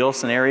make a deal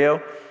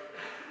scenario,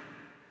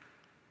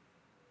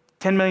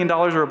 $10 million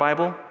or a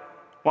Bible,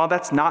 while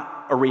that's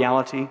not a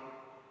reality,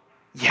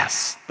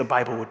 yes, the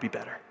Bible would be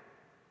better.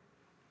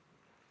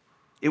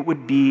 It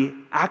would be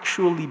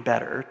actually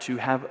better to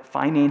have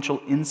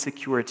financial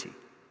insecurity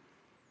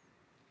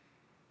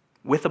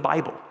with a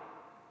Bible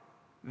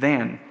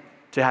than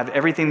to have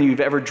everything that you've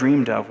ever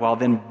dreamed of while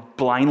then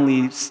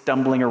blindly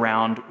stumbling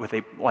around with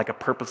a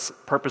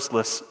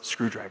purposeless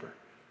screwdriver.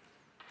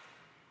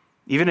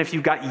 Even if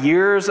you've got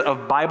years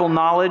of Bible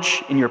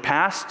knowledge in your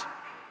past,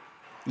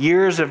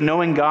 years of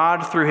knowing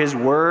God through his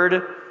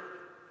word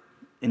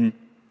in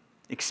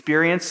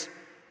experience,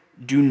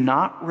 do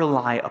not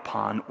rely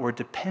upon or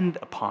depend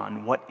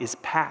upon what is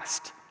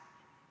past.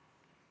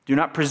 Do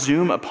not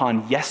presume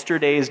upon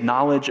yesterday's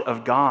knowledge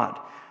of God,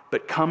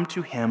 but come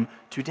to him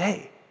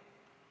today.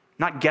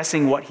 Not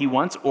guessing what he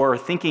wants or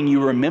thinking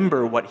you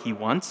remember what he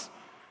wants,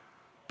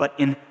 but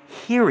in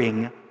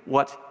hearing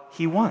what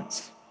he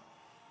wants.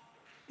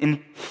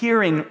 In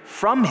hearing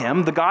from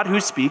him, the God who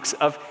speaks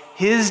of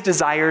his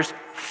desires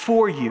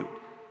for you.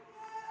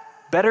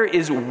 Better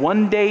is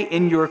one day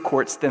in your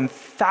courts than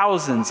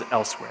thousands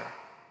elsewhere.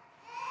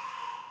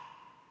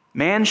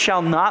 Man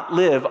shall not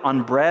live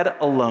on bread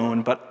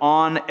alone, but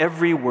on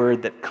every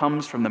word that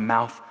comes from the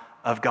mouth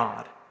of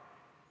God.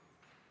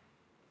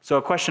 So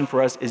a question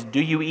for us is,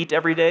 do you eat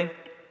every day?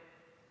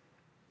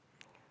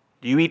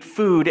 Do you eat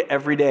food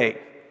every day?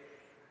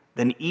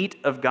 Then eat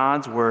of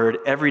God's word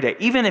every day,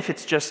 even if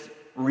it's just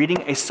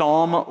reading a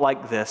psalm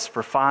like this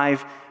for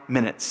 5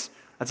 minutes.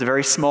 That's a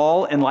very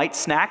small and light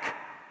snack,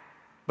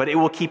 but it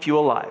will keep you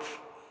alive.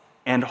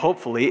 And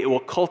hopefully it will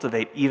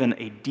cultivate even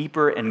a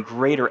deeper and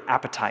greater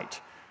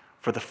appetite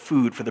for the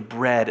food, for the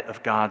bread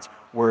of God's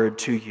word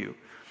to you.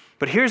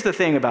 But here's the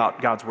thing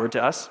about God's word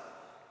to us.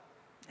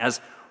 As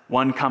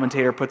one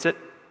commentator puts it,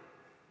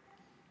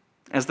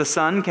 as the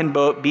sun can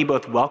be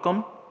both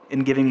welcome in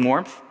giving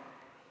warmth,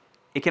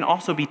 it can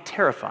also be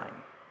terrifying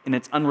in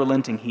its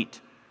unrelenting heat.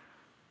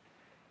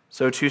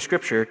 So too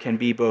Scripture can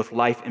be both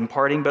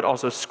life-imparting, but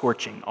also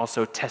scorching,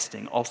 also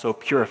testing, also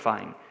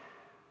purifying.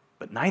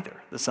 But neither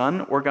the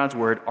sun or God's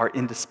word are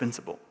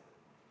indispensable.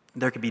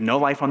 There can be no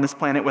life on this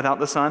planet without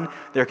the sun.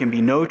 There can be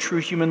no true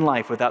human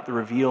life without the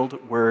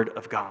revealed word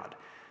of God.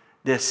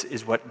 This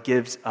is what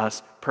gives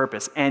us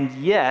purpose. And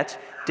yet,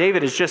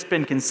 David has just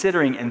been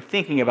considering and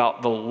thinking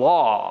about the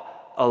law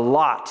a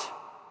lot.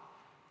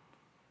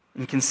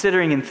 And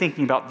considering and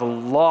thinking about the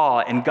law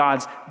and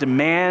God's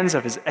demands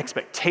of his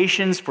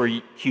expectations for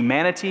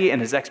humanity and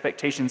his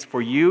expectations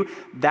for you,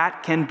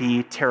 that can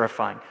be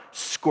terrifying,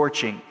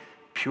 scorching,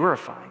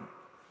 purifying.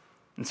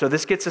 And so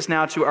this gets us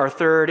now to our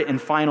third and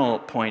final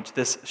point,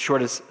 this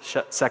shortest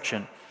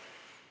section.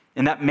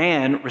 And that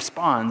man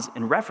responds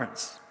in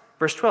reverence.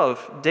 Verse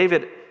 12,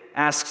 David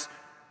asks,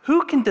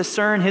 "Who can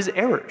discern his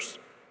errors?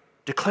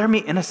 Declare me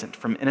innocent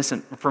from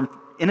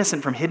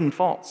hidden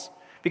faults."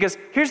 Because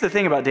here's the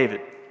thing about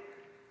David.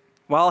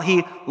 While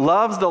he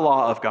loves the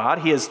law of God,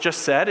 he has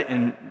just said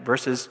in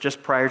verses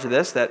just prior to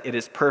this that it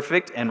is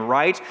perfect and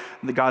right.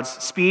 God's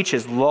speech,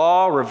 his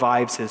law,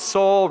 revives his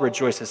soul,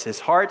 rejoices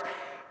his heart.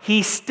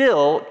 He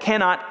still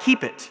cannot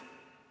keep it.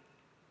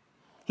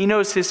 He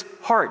knows his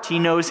heart. He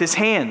knows his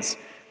hands.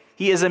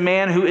 He is a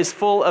man who is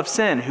full of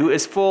sin, who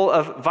is full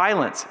of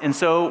violence. And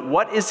so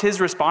what is his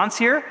response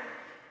here?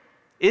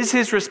 Is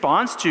his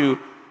response to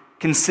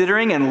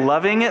considering and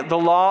loving the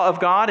law of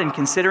God and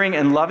considering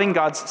and loving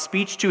God's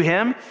speech to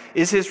him?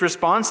 Is his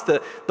response,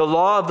 the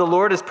law of the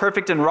Lord is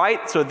perfect and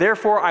right, so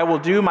therefore I will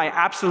do my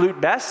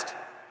absolute best?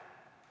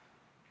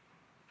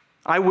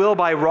 I will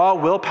by raw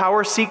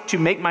willpower seek to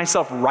make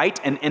myself right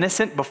and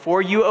innocent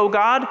before you, O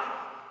God?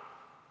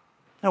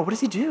 No, what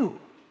does he do?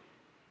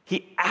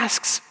 He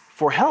asks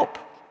for help.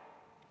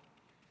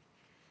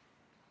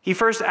 He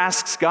first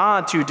asks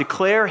God to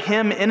declare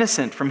him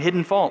innocent from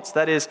hidden faults.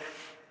 That is,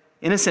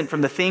 innocent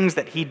from the things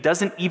that he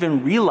doesn't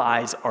even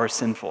realize are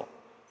sinful.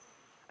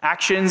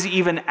 Actions,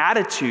 even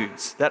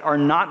attitudes that are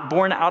not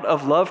born out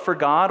of love for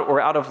God or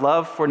out of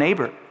love for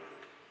neighbor.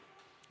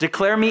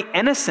 Declare me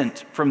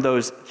innocent from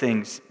those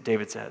things,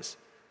 David says.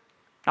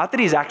 Not that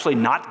he's actually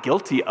not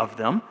guilty of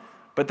them,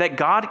 but that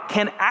God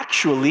can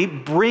actually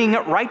bring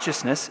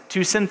righteousness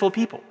to sinful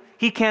people.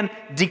 He can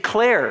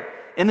declare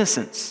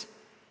innocence.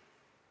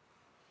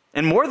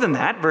 And more than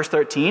that, verse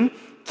 13,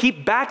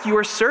 keep back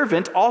your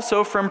servant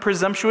also from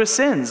presumptuous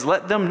sins.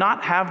 Let them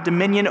not have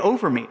dominion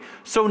over me.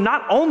 So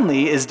not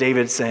only is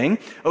David saying,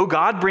 "Oh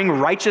God, bring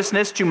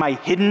righteousness to my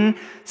hidden,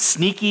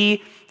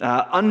 sneaky,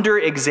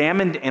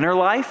 under-examined inner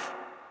life,"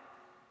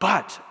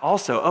 but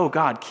also, "Oh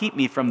God, keep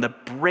me from the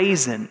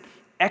brazen,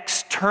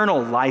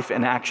 external life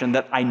and action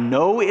that I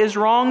know is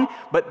wrong,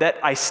 but that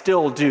I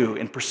still do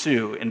and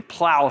pursue and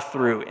plow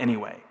through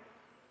anyway."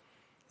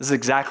 This is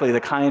exactly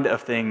the kind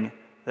of thing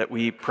that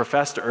we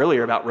professed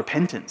earlier about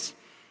repentance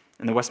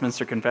in the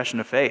Westminster Confession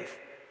of Faith,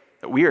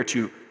 that we are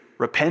to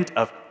repent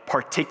of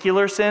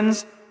particular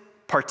sins,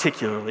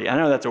 particularly. I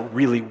know that's a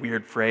really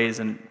weird phrase,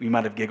 and we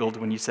might have giggled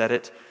when you said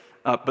it,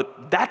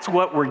 but that's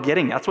what we're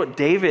getting. That's what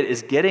David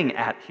is getting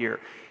at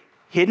here.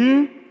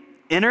 Hidden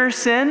inner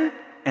sin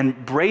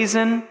and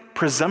brazen,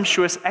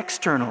 presumptuous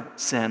external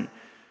sin.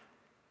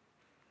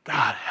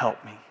 God,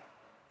 help me.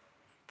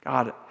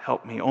 God,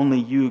 help me. Only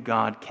you,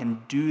 God,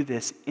 can do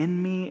this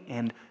in me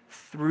and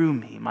through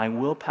me. My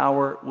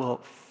willpower will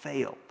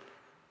fail.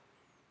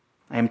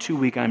 I am too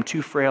weak, I am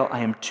too frail, I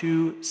am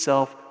too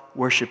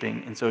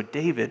self-worshiping. And so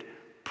David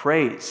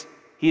prays.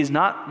 He is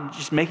not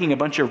just making a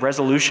bunch of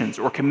resolutions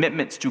or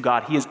commitments to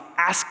God. He is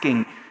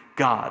asking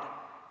God,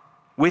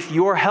 With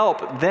your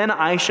help, then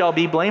I shall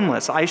be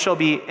blameless. I shall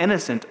be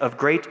innocent of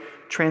great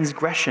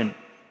transgression,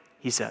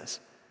 he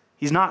says.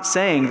 He's not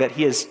saying that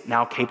he is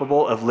now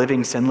capable of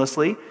living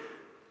sinlessly,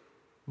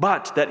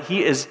 but that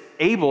he is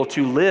able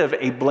to live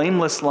a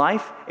blameless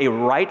life, a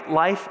right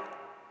life,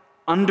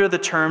 under the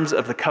terms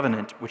of the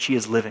covenant which he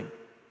is living.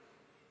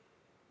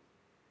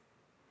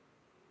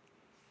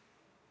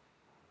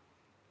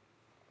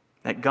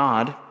 That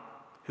God,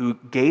 who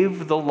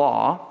gave the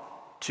law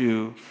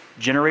to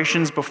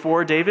generations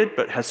before David,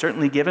 but has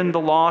certainly given the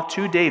law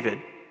to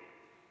David,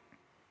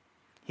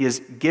 he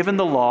has given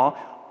the law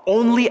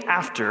only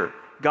after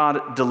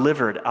God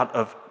delivered out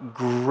of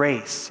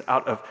grace,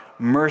 out of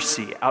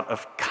mercy, out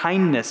of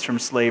kindness from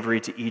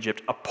slavery to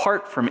Egypt,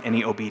 apart from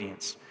any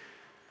obedience.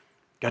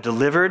 God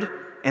delivered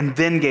and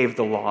then gave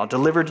the law,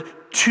 delivered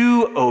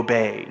to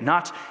obey,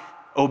 not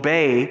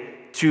obey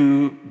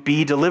to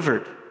be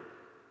delivered.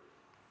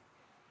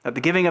 That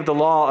the giving of the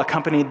law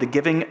accompanied the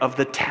giving of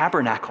the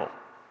tabernacle.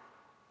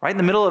 Right in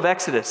the middle of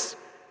Exodus,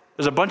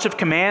 there's a bunch of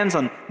commands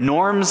on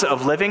norms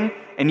of living,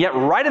 and yet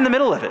right in the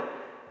middle of it,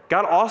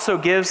 God also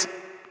gives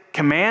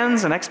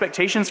commands and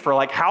expectations for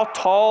like how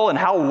tall and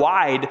how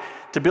wide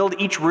to build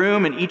each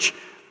room and each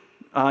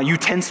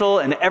utensil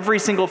and every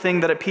single thing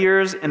that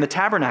appears in the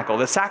tabernacle,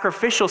 the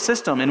sacrificial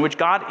system in which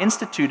God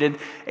instituted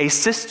a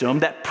system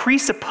that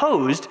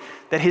presupposed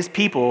that his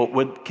people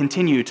would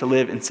continue to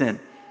live in sin.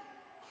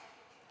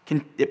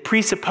 It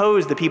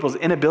presupposed the people's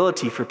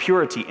inability for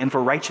purity and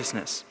for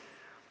righteousness,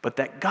 but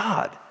that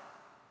God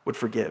would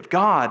forgive.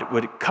 God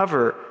would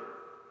cover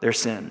their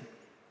sin.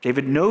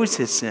 David knows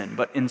his sin,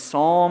 but in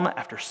psalm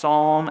after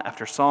psalm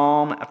after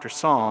psalm after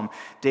psalm,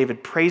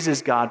 David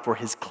praises God for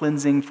his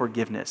cleansing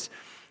forgiveness,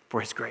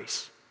 for his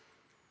grace.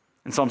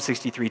 In Psalm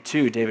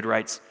 63:2, David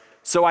writes,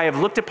 "So I have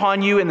looked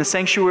upon you in the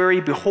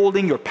sanctuary,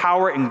 beholding your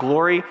power and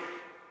glory."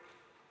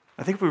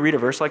 I think if we read a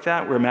verse like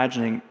that, we're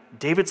imagining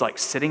David's like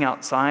sitting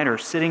outside or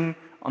sitting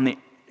on the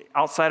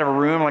outside of a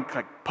room,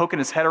 like poking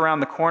his head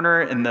around the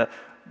corner and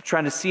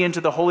trying to see into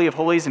the Holy of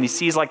Holies, and he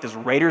sees like this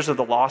Raiders of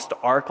the Lost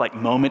Ark like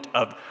moment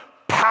of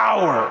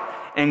power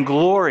and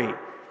glory.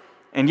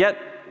 And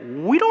yet,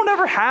 we don't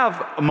ever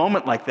have a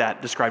moment like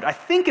that described. I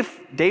think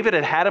if David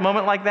had had a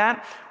moment like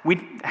that,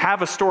 we'd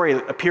have a story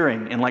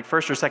appearing in like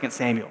 1 or 2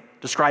 Samuel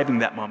describing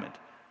that moment.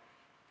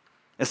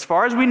 As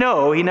far as we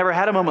know, he never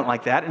had a moment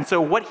like that. And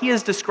so what he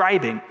is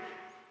describing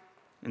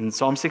in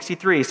Psalm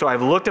 63, "So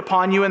I've looked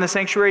upon you in the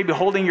sanctuary,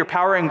 beholding your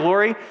power and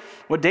glory,"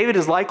 what David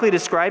is likely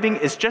describing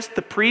is just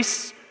the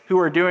priests who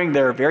are doing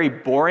their very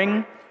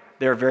boring,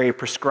 their very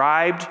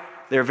prescribed,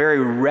 their very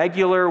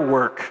regular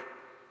work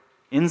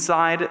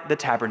inside the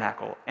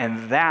tabernacle.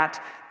 And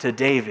that, to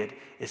David,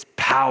 is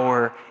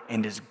power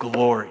and is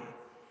glory.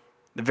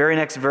 The very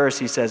next verse,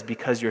 he says,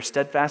 "Because your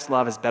steadfast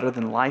love is better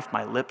than life,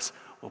 my lips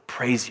will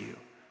praise you."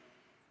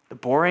 The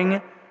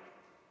boring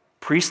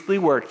priestly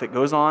work that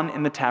goes on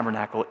in the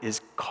tabernacle is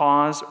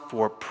cause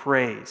for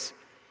praise.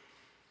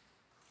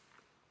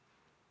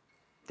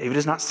 David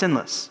is not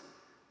sinless,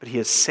 but he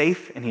is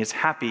safe and he is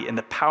happy in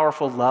the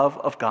powerful love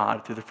of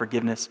God through the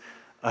forgiveness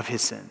of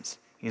his sins.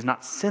 He is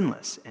not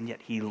sinless, and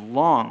yet he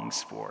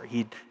longs for,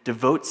 he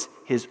devotes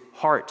his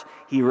heart,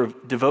 he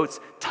devotes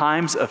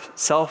times of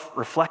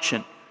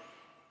self-reflection.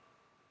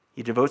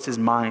 He devotes his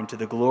mind to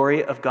the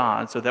glory of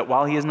God so that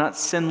while he is not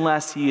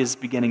sinless, he is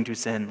beginning to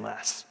sin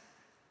less.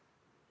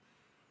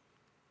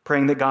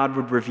 Praying that God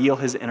would reveal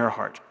his inner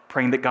heart,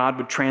 praying that God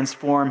would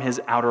transform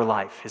his outer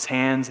life, his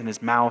hands and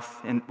his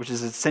mouth, which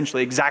is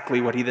essentially exactly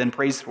what he then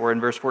prays for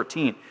in verse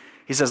 14.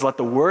 He says, "Let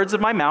the words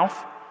of my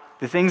mouth,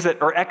 the things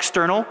that are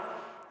external,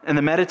 and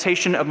the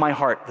meditation of my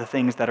heart, the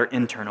things that are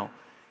internal,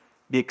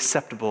 be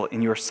acceptable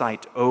in your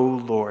sight, O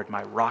Lord,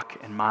 my rock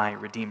and my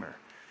redeemer."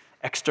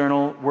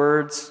 External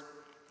words,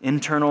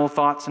 internal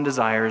thoughts and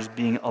desires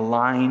being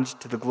aligned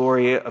to the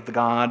glory of the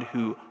God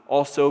who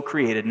also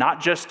created not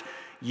just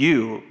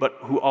you, but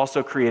who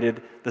also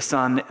created the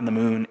sun and the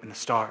moon and the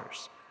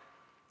stars.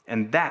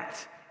 And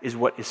that is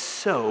what is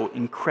so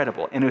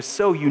incredible and is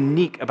so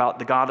unique about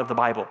the God of the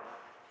Bible.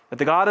 That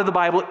the God of the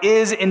Bible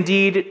is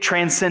indeed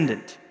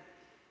transcendent,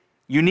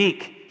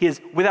 unique. He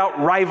is without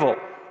rival.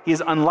 He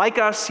is unlike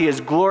us. He is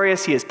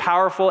glorious. He is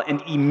powerful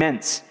and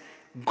immense,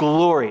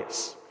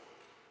 glorious.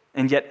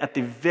 And yet at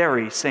the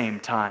very same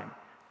time,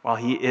 while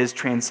he is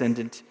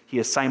transcendent, he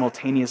is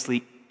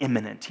simultaneously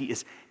immanent. He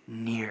is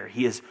near.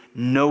 He is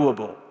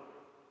knowable.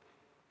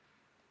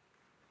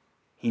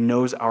 He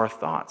knows our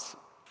thoughts.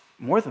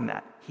 More than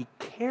that, he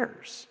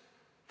cares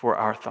for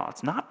our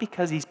thoughts, not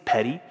because he's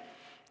petty,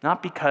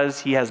 not because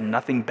he has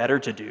nothing better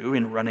to do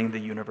in running the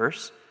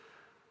universe,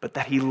 but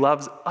that he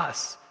loves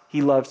us.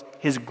 He loves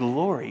his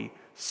glory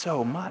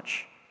so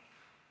much.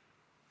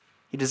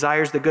 He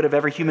desires the good of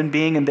every human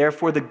being and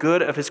therefore the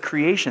good of his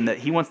creation, that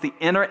he wants the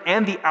inner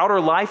and the outer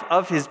life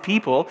of his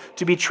people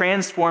to be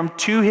transformed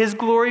to his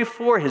glory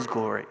for his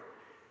glory.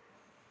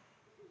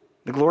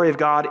 The glory of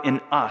God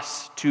in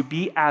us to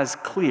be as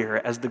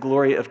clear as the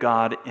glory of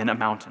God in a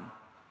mountain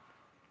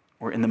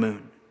or in the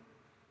moon.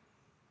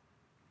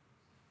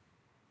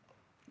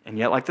 And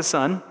yet, like the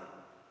sun,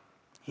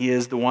 He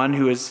is the one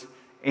who is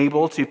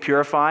able to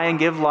purify and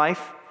give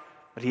life,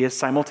 but he is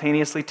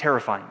simultaneously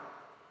terrifying.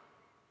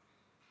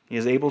 He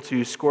is able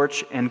to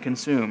scorch and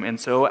consume. And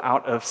so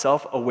out of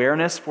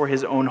self-awareness for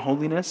his own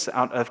holiness,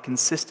 out of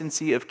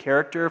consistency of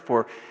character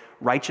for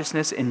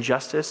righteousness and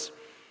justice,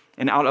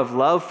 and out of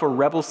love for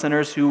rebel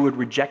sinners who would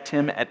reject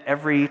him at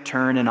every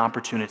turn and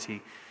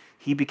opportunity,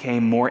 he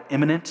became more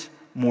imminent,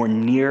 more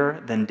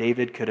near than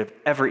David could have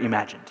ever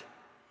imagined.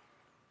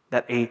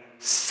 That a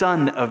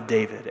son of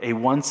David, a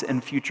once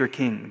and future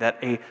king, that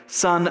a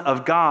son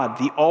of God,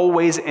 the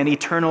always and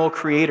eternal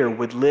creator,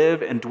 would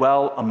live and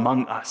dwell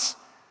among us,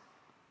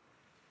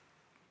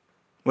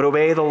 would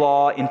obey the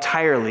law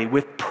entirely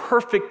with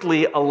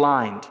perfectly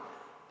aligned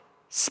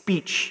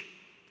speech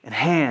and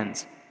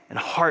hands and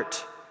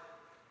heart.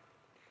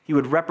 He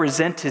would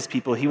represent his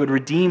people. He would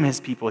redeem his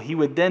people. He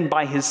would then,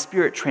 by his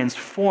Spirit,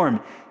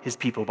 transform his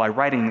people by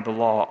writing the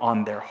law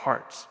on their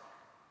hearts.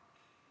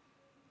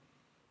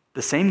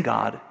 The same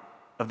God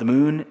of the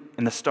moon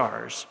and the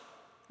stars,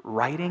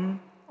 writing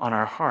on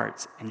our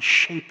hearts and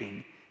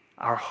shaping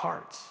our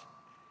hearts.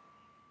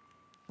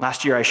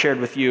 Last year, I shared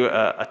with you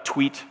a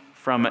tweet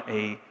from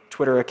a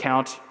Twitter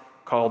account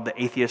called the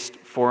Atheist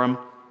Forum.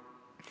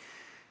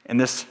 And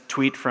this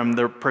tweet from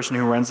the person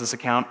who runs this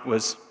account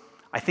was,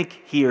 I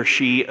think he or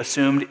she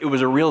assumed it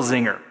was a real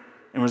zinger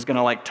and was going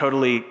to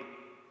totally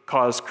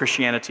cause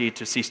Christianity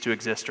to cease to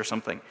exist or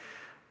something.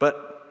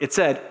 But it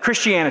said,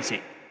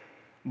 Christianity,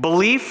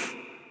 belief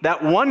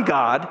that one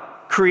God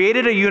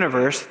created a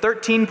universe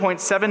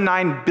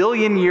 13.79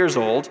 billion years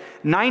old,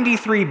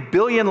 93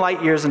 billion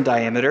light years in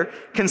diameter,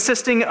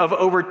 consisting of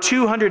over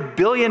 200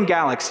 billion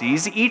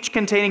galaxies, each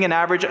containing an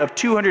average of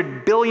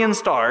 200 billion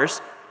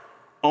stars,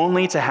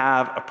 only to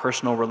have a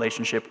personal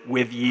relationship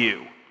with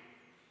you.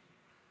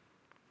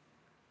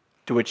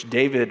 To which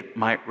David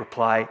might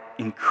reply,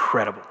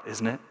 incredible,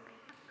 isn't it?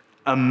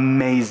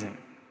 Amazing.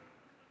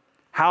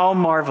 How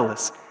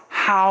marvelous,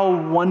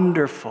 how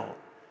wonderful.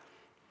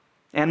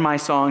 And my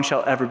song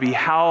shall ever be,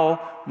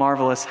 how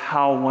marvelous,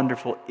 how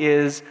wonderful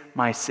is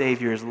my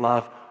Savior's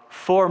love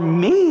for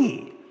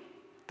me.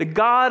 The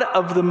God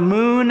of the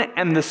moon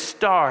and the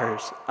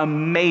stars,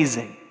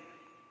 amazing.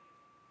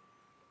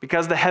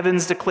 Because the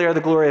heavens declare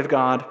the glory of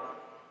God,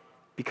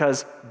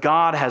 because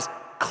God has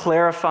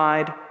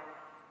clarified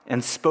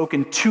and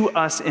spoken to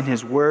us in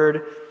his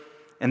word,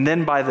 and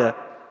then by the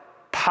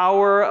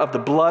power of the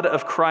blood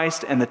of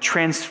Christ and the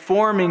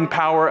transforming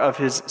power of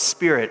his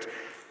Spirit,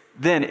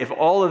 then if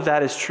all of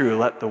that is true,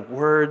 let the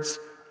words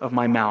of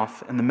my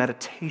mouth and the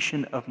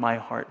meditation of my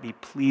heart be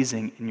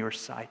pleasing in your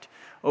sight.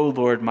 O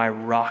Lord, my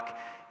rock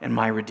and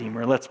my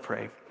redeemer. Let's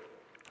pray.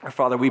 Our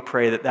Father, we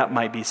pray that that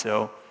might be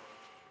so.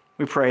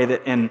 We pray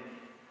that in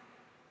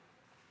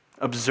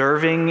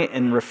observing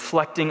and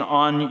reflecting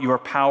on your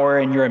power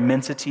and your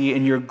immensity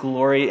and your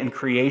glory in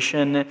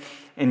creation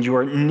and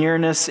your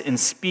nearness in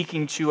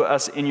speaking to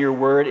us in your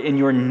word, in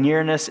your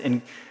nearness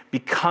in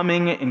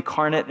becoming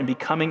incarnate and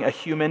becoming a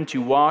human to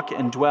walk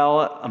and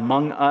dwell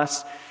among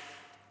us,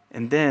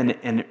 and then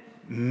in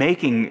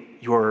making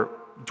your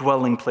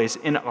dwelling place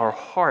in our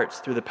hearts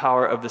through the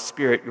power of the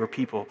Spirit, your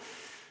people.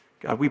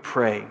 God, we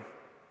pray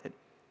that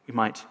we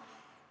might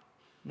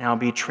now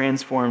be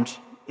transformed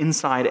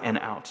inside and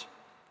out,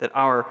 that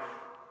our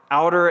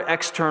outer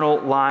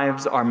external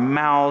lives, our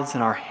mouths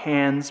and our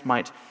hands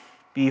might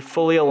be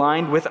fully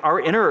aligned with our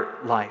inner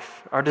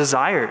life, our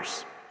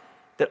desires,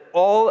 that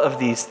all of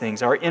these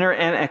things, our inner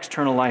and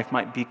external life,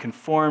 might be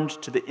conformed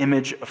to the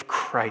image of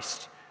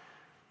Christ.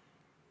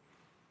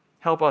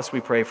 Help us,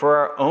 we pray, for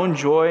our own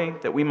joy,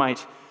 that we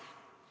might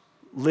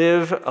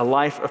live a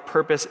life of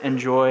purpose and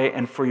joy,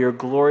 and for your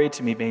glory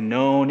to be made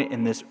known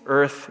in this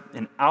earth,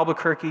 in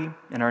Albuquerque,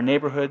 in our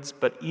neighborhoods,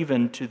 but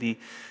even to the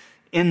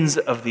ends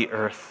of the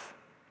earth.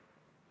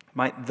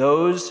 Might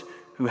those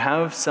who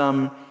have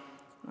some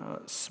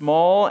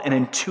small and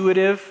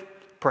intuitive,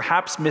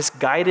 perhaps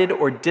misguided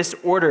or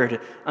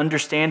disordered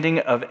understanding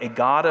of a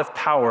God of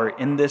power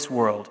in this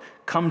world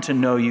come to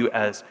know you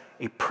as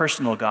a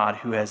personal God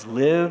who has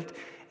lived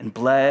and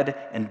bled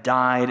and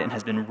died and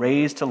has been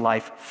raised to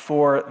life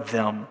for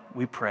them,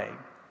 we pray.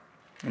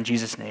 In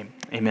Jesus' name,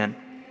 amen.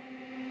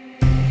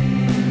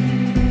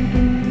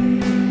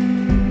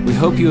 We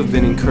hope you have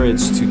been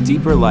encouraged to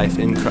deeper life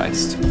in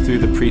Christ through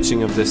the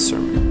preaching of this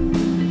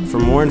sermon. For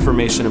more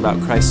information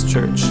about Christ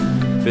Church,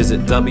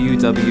 visit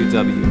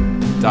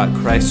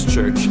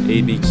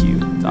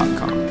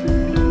www.christchurchabq.com.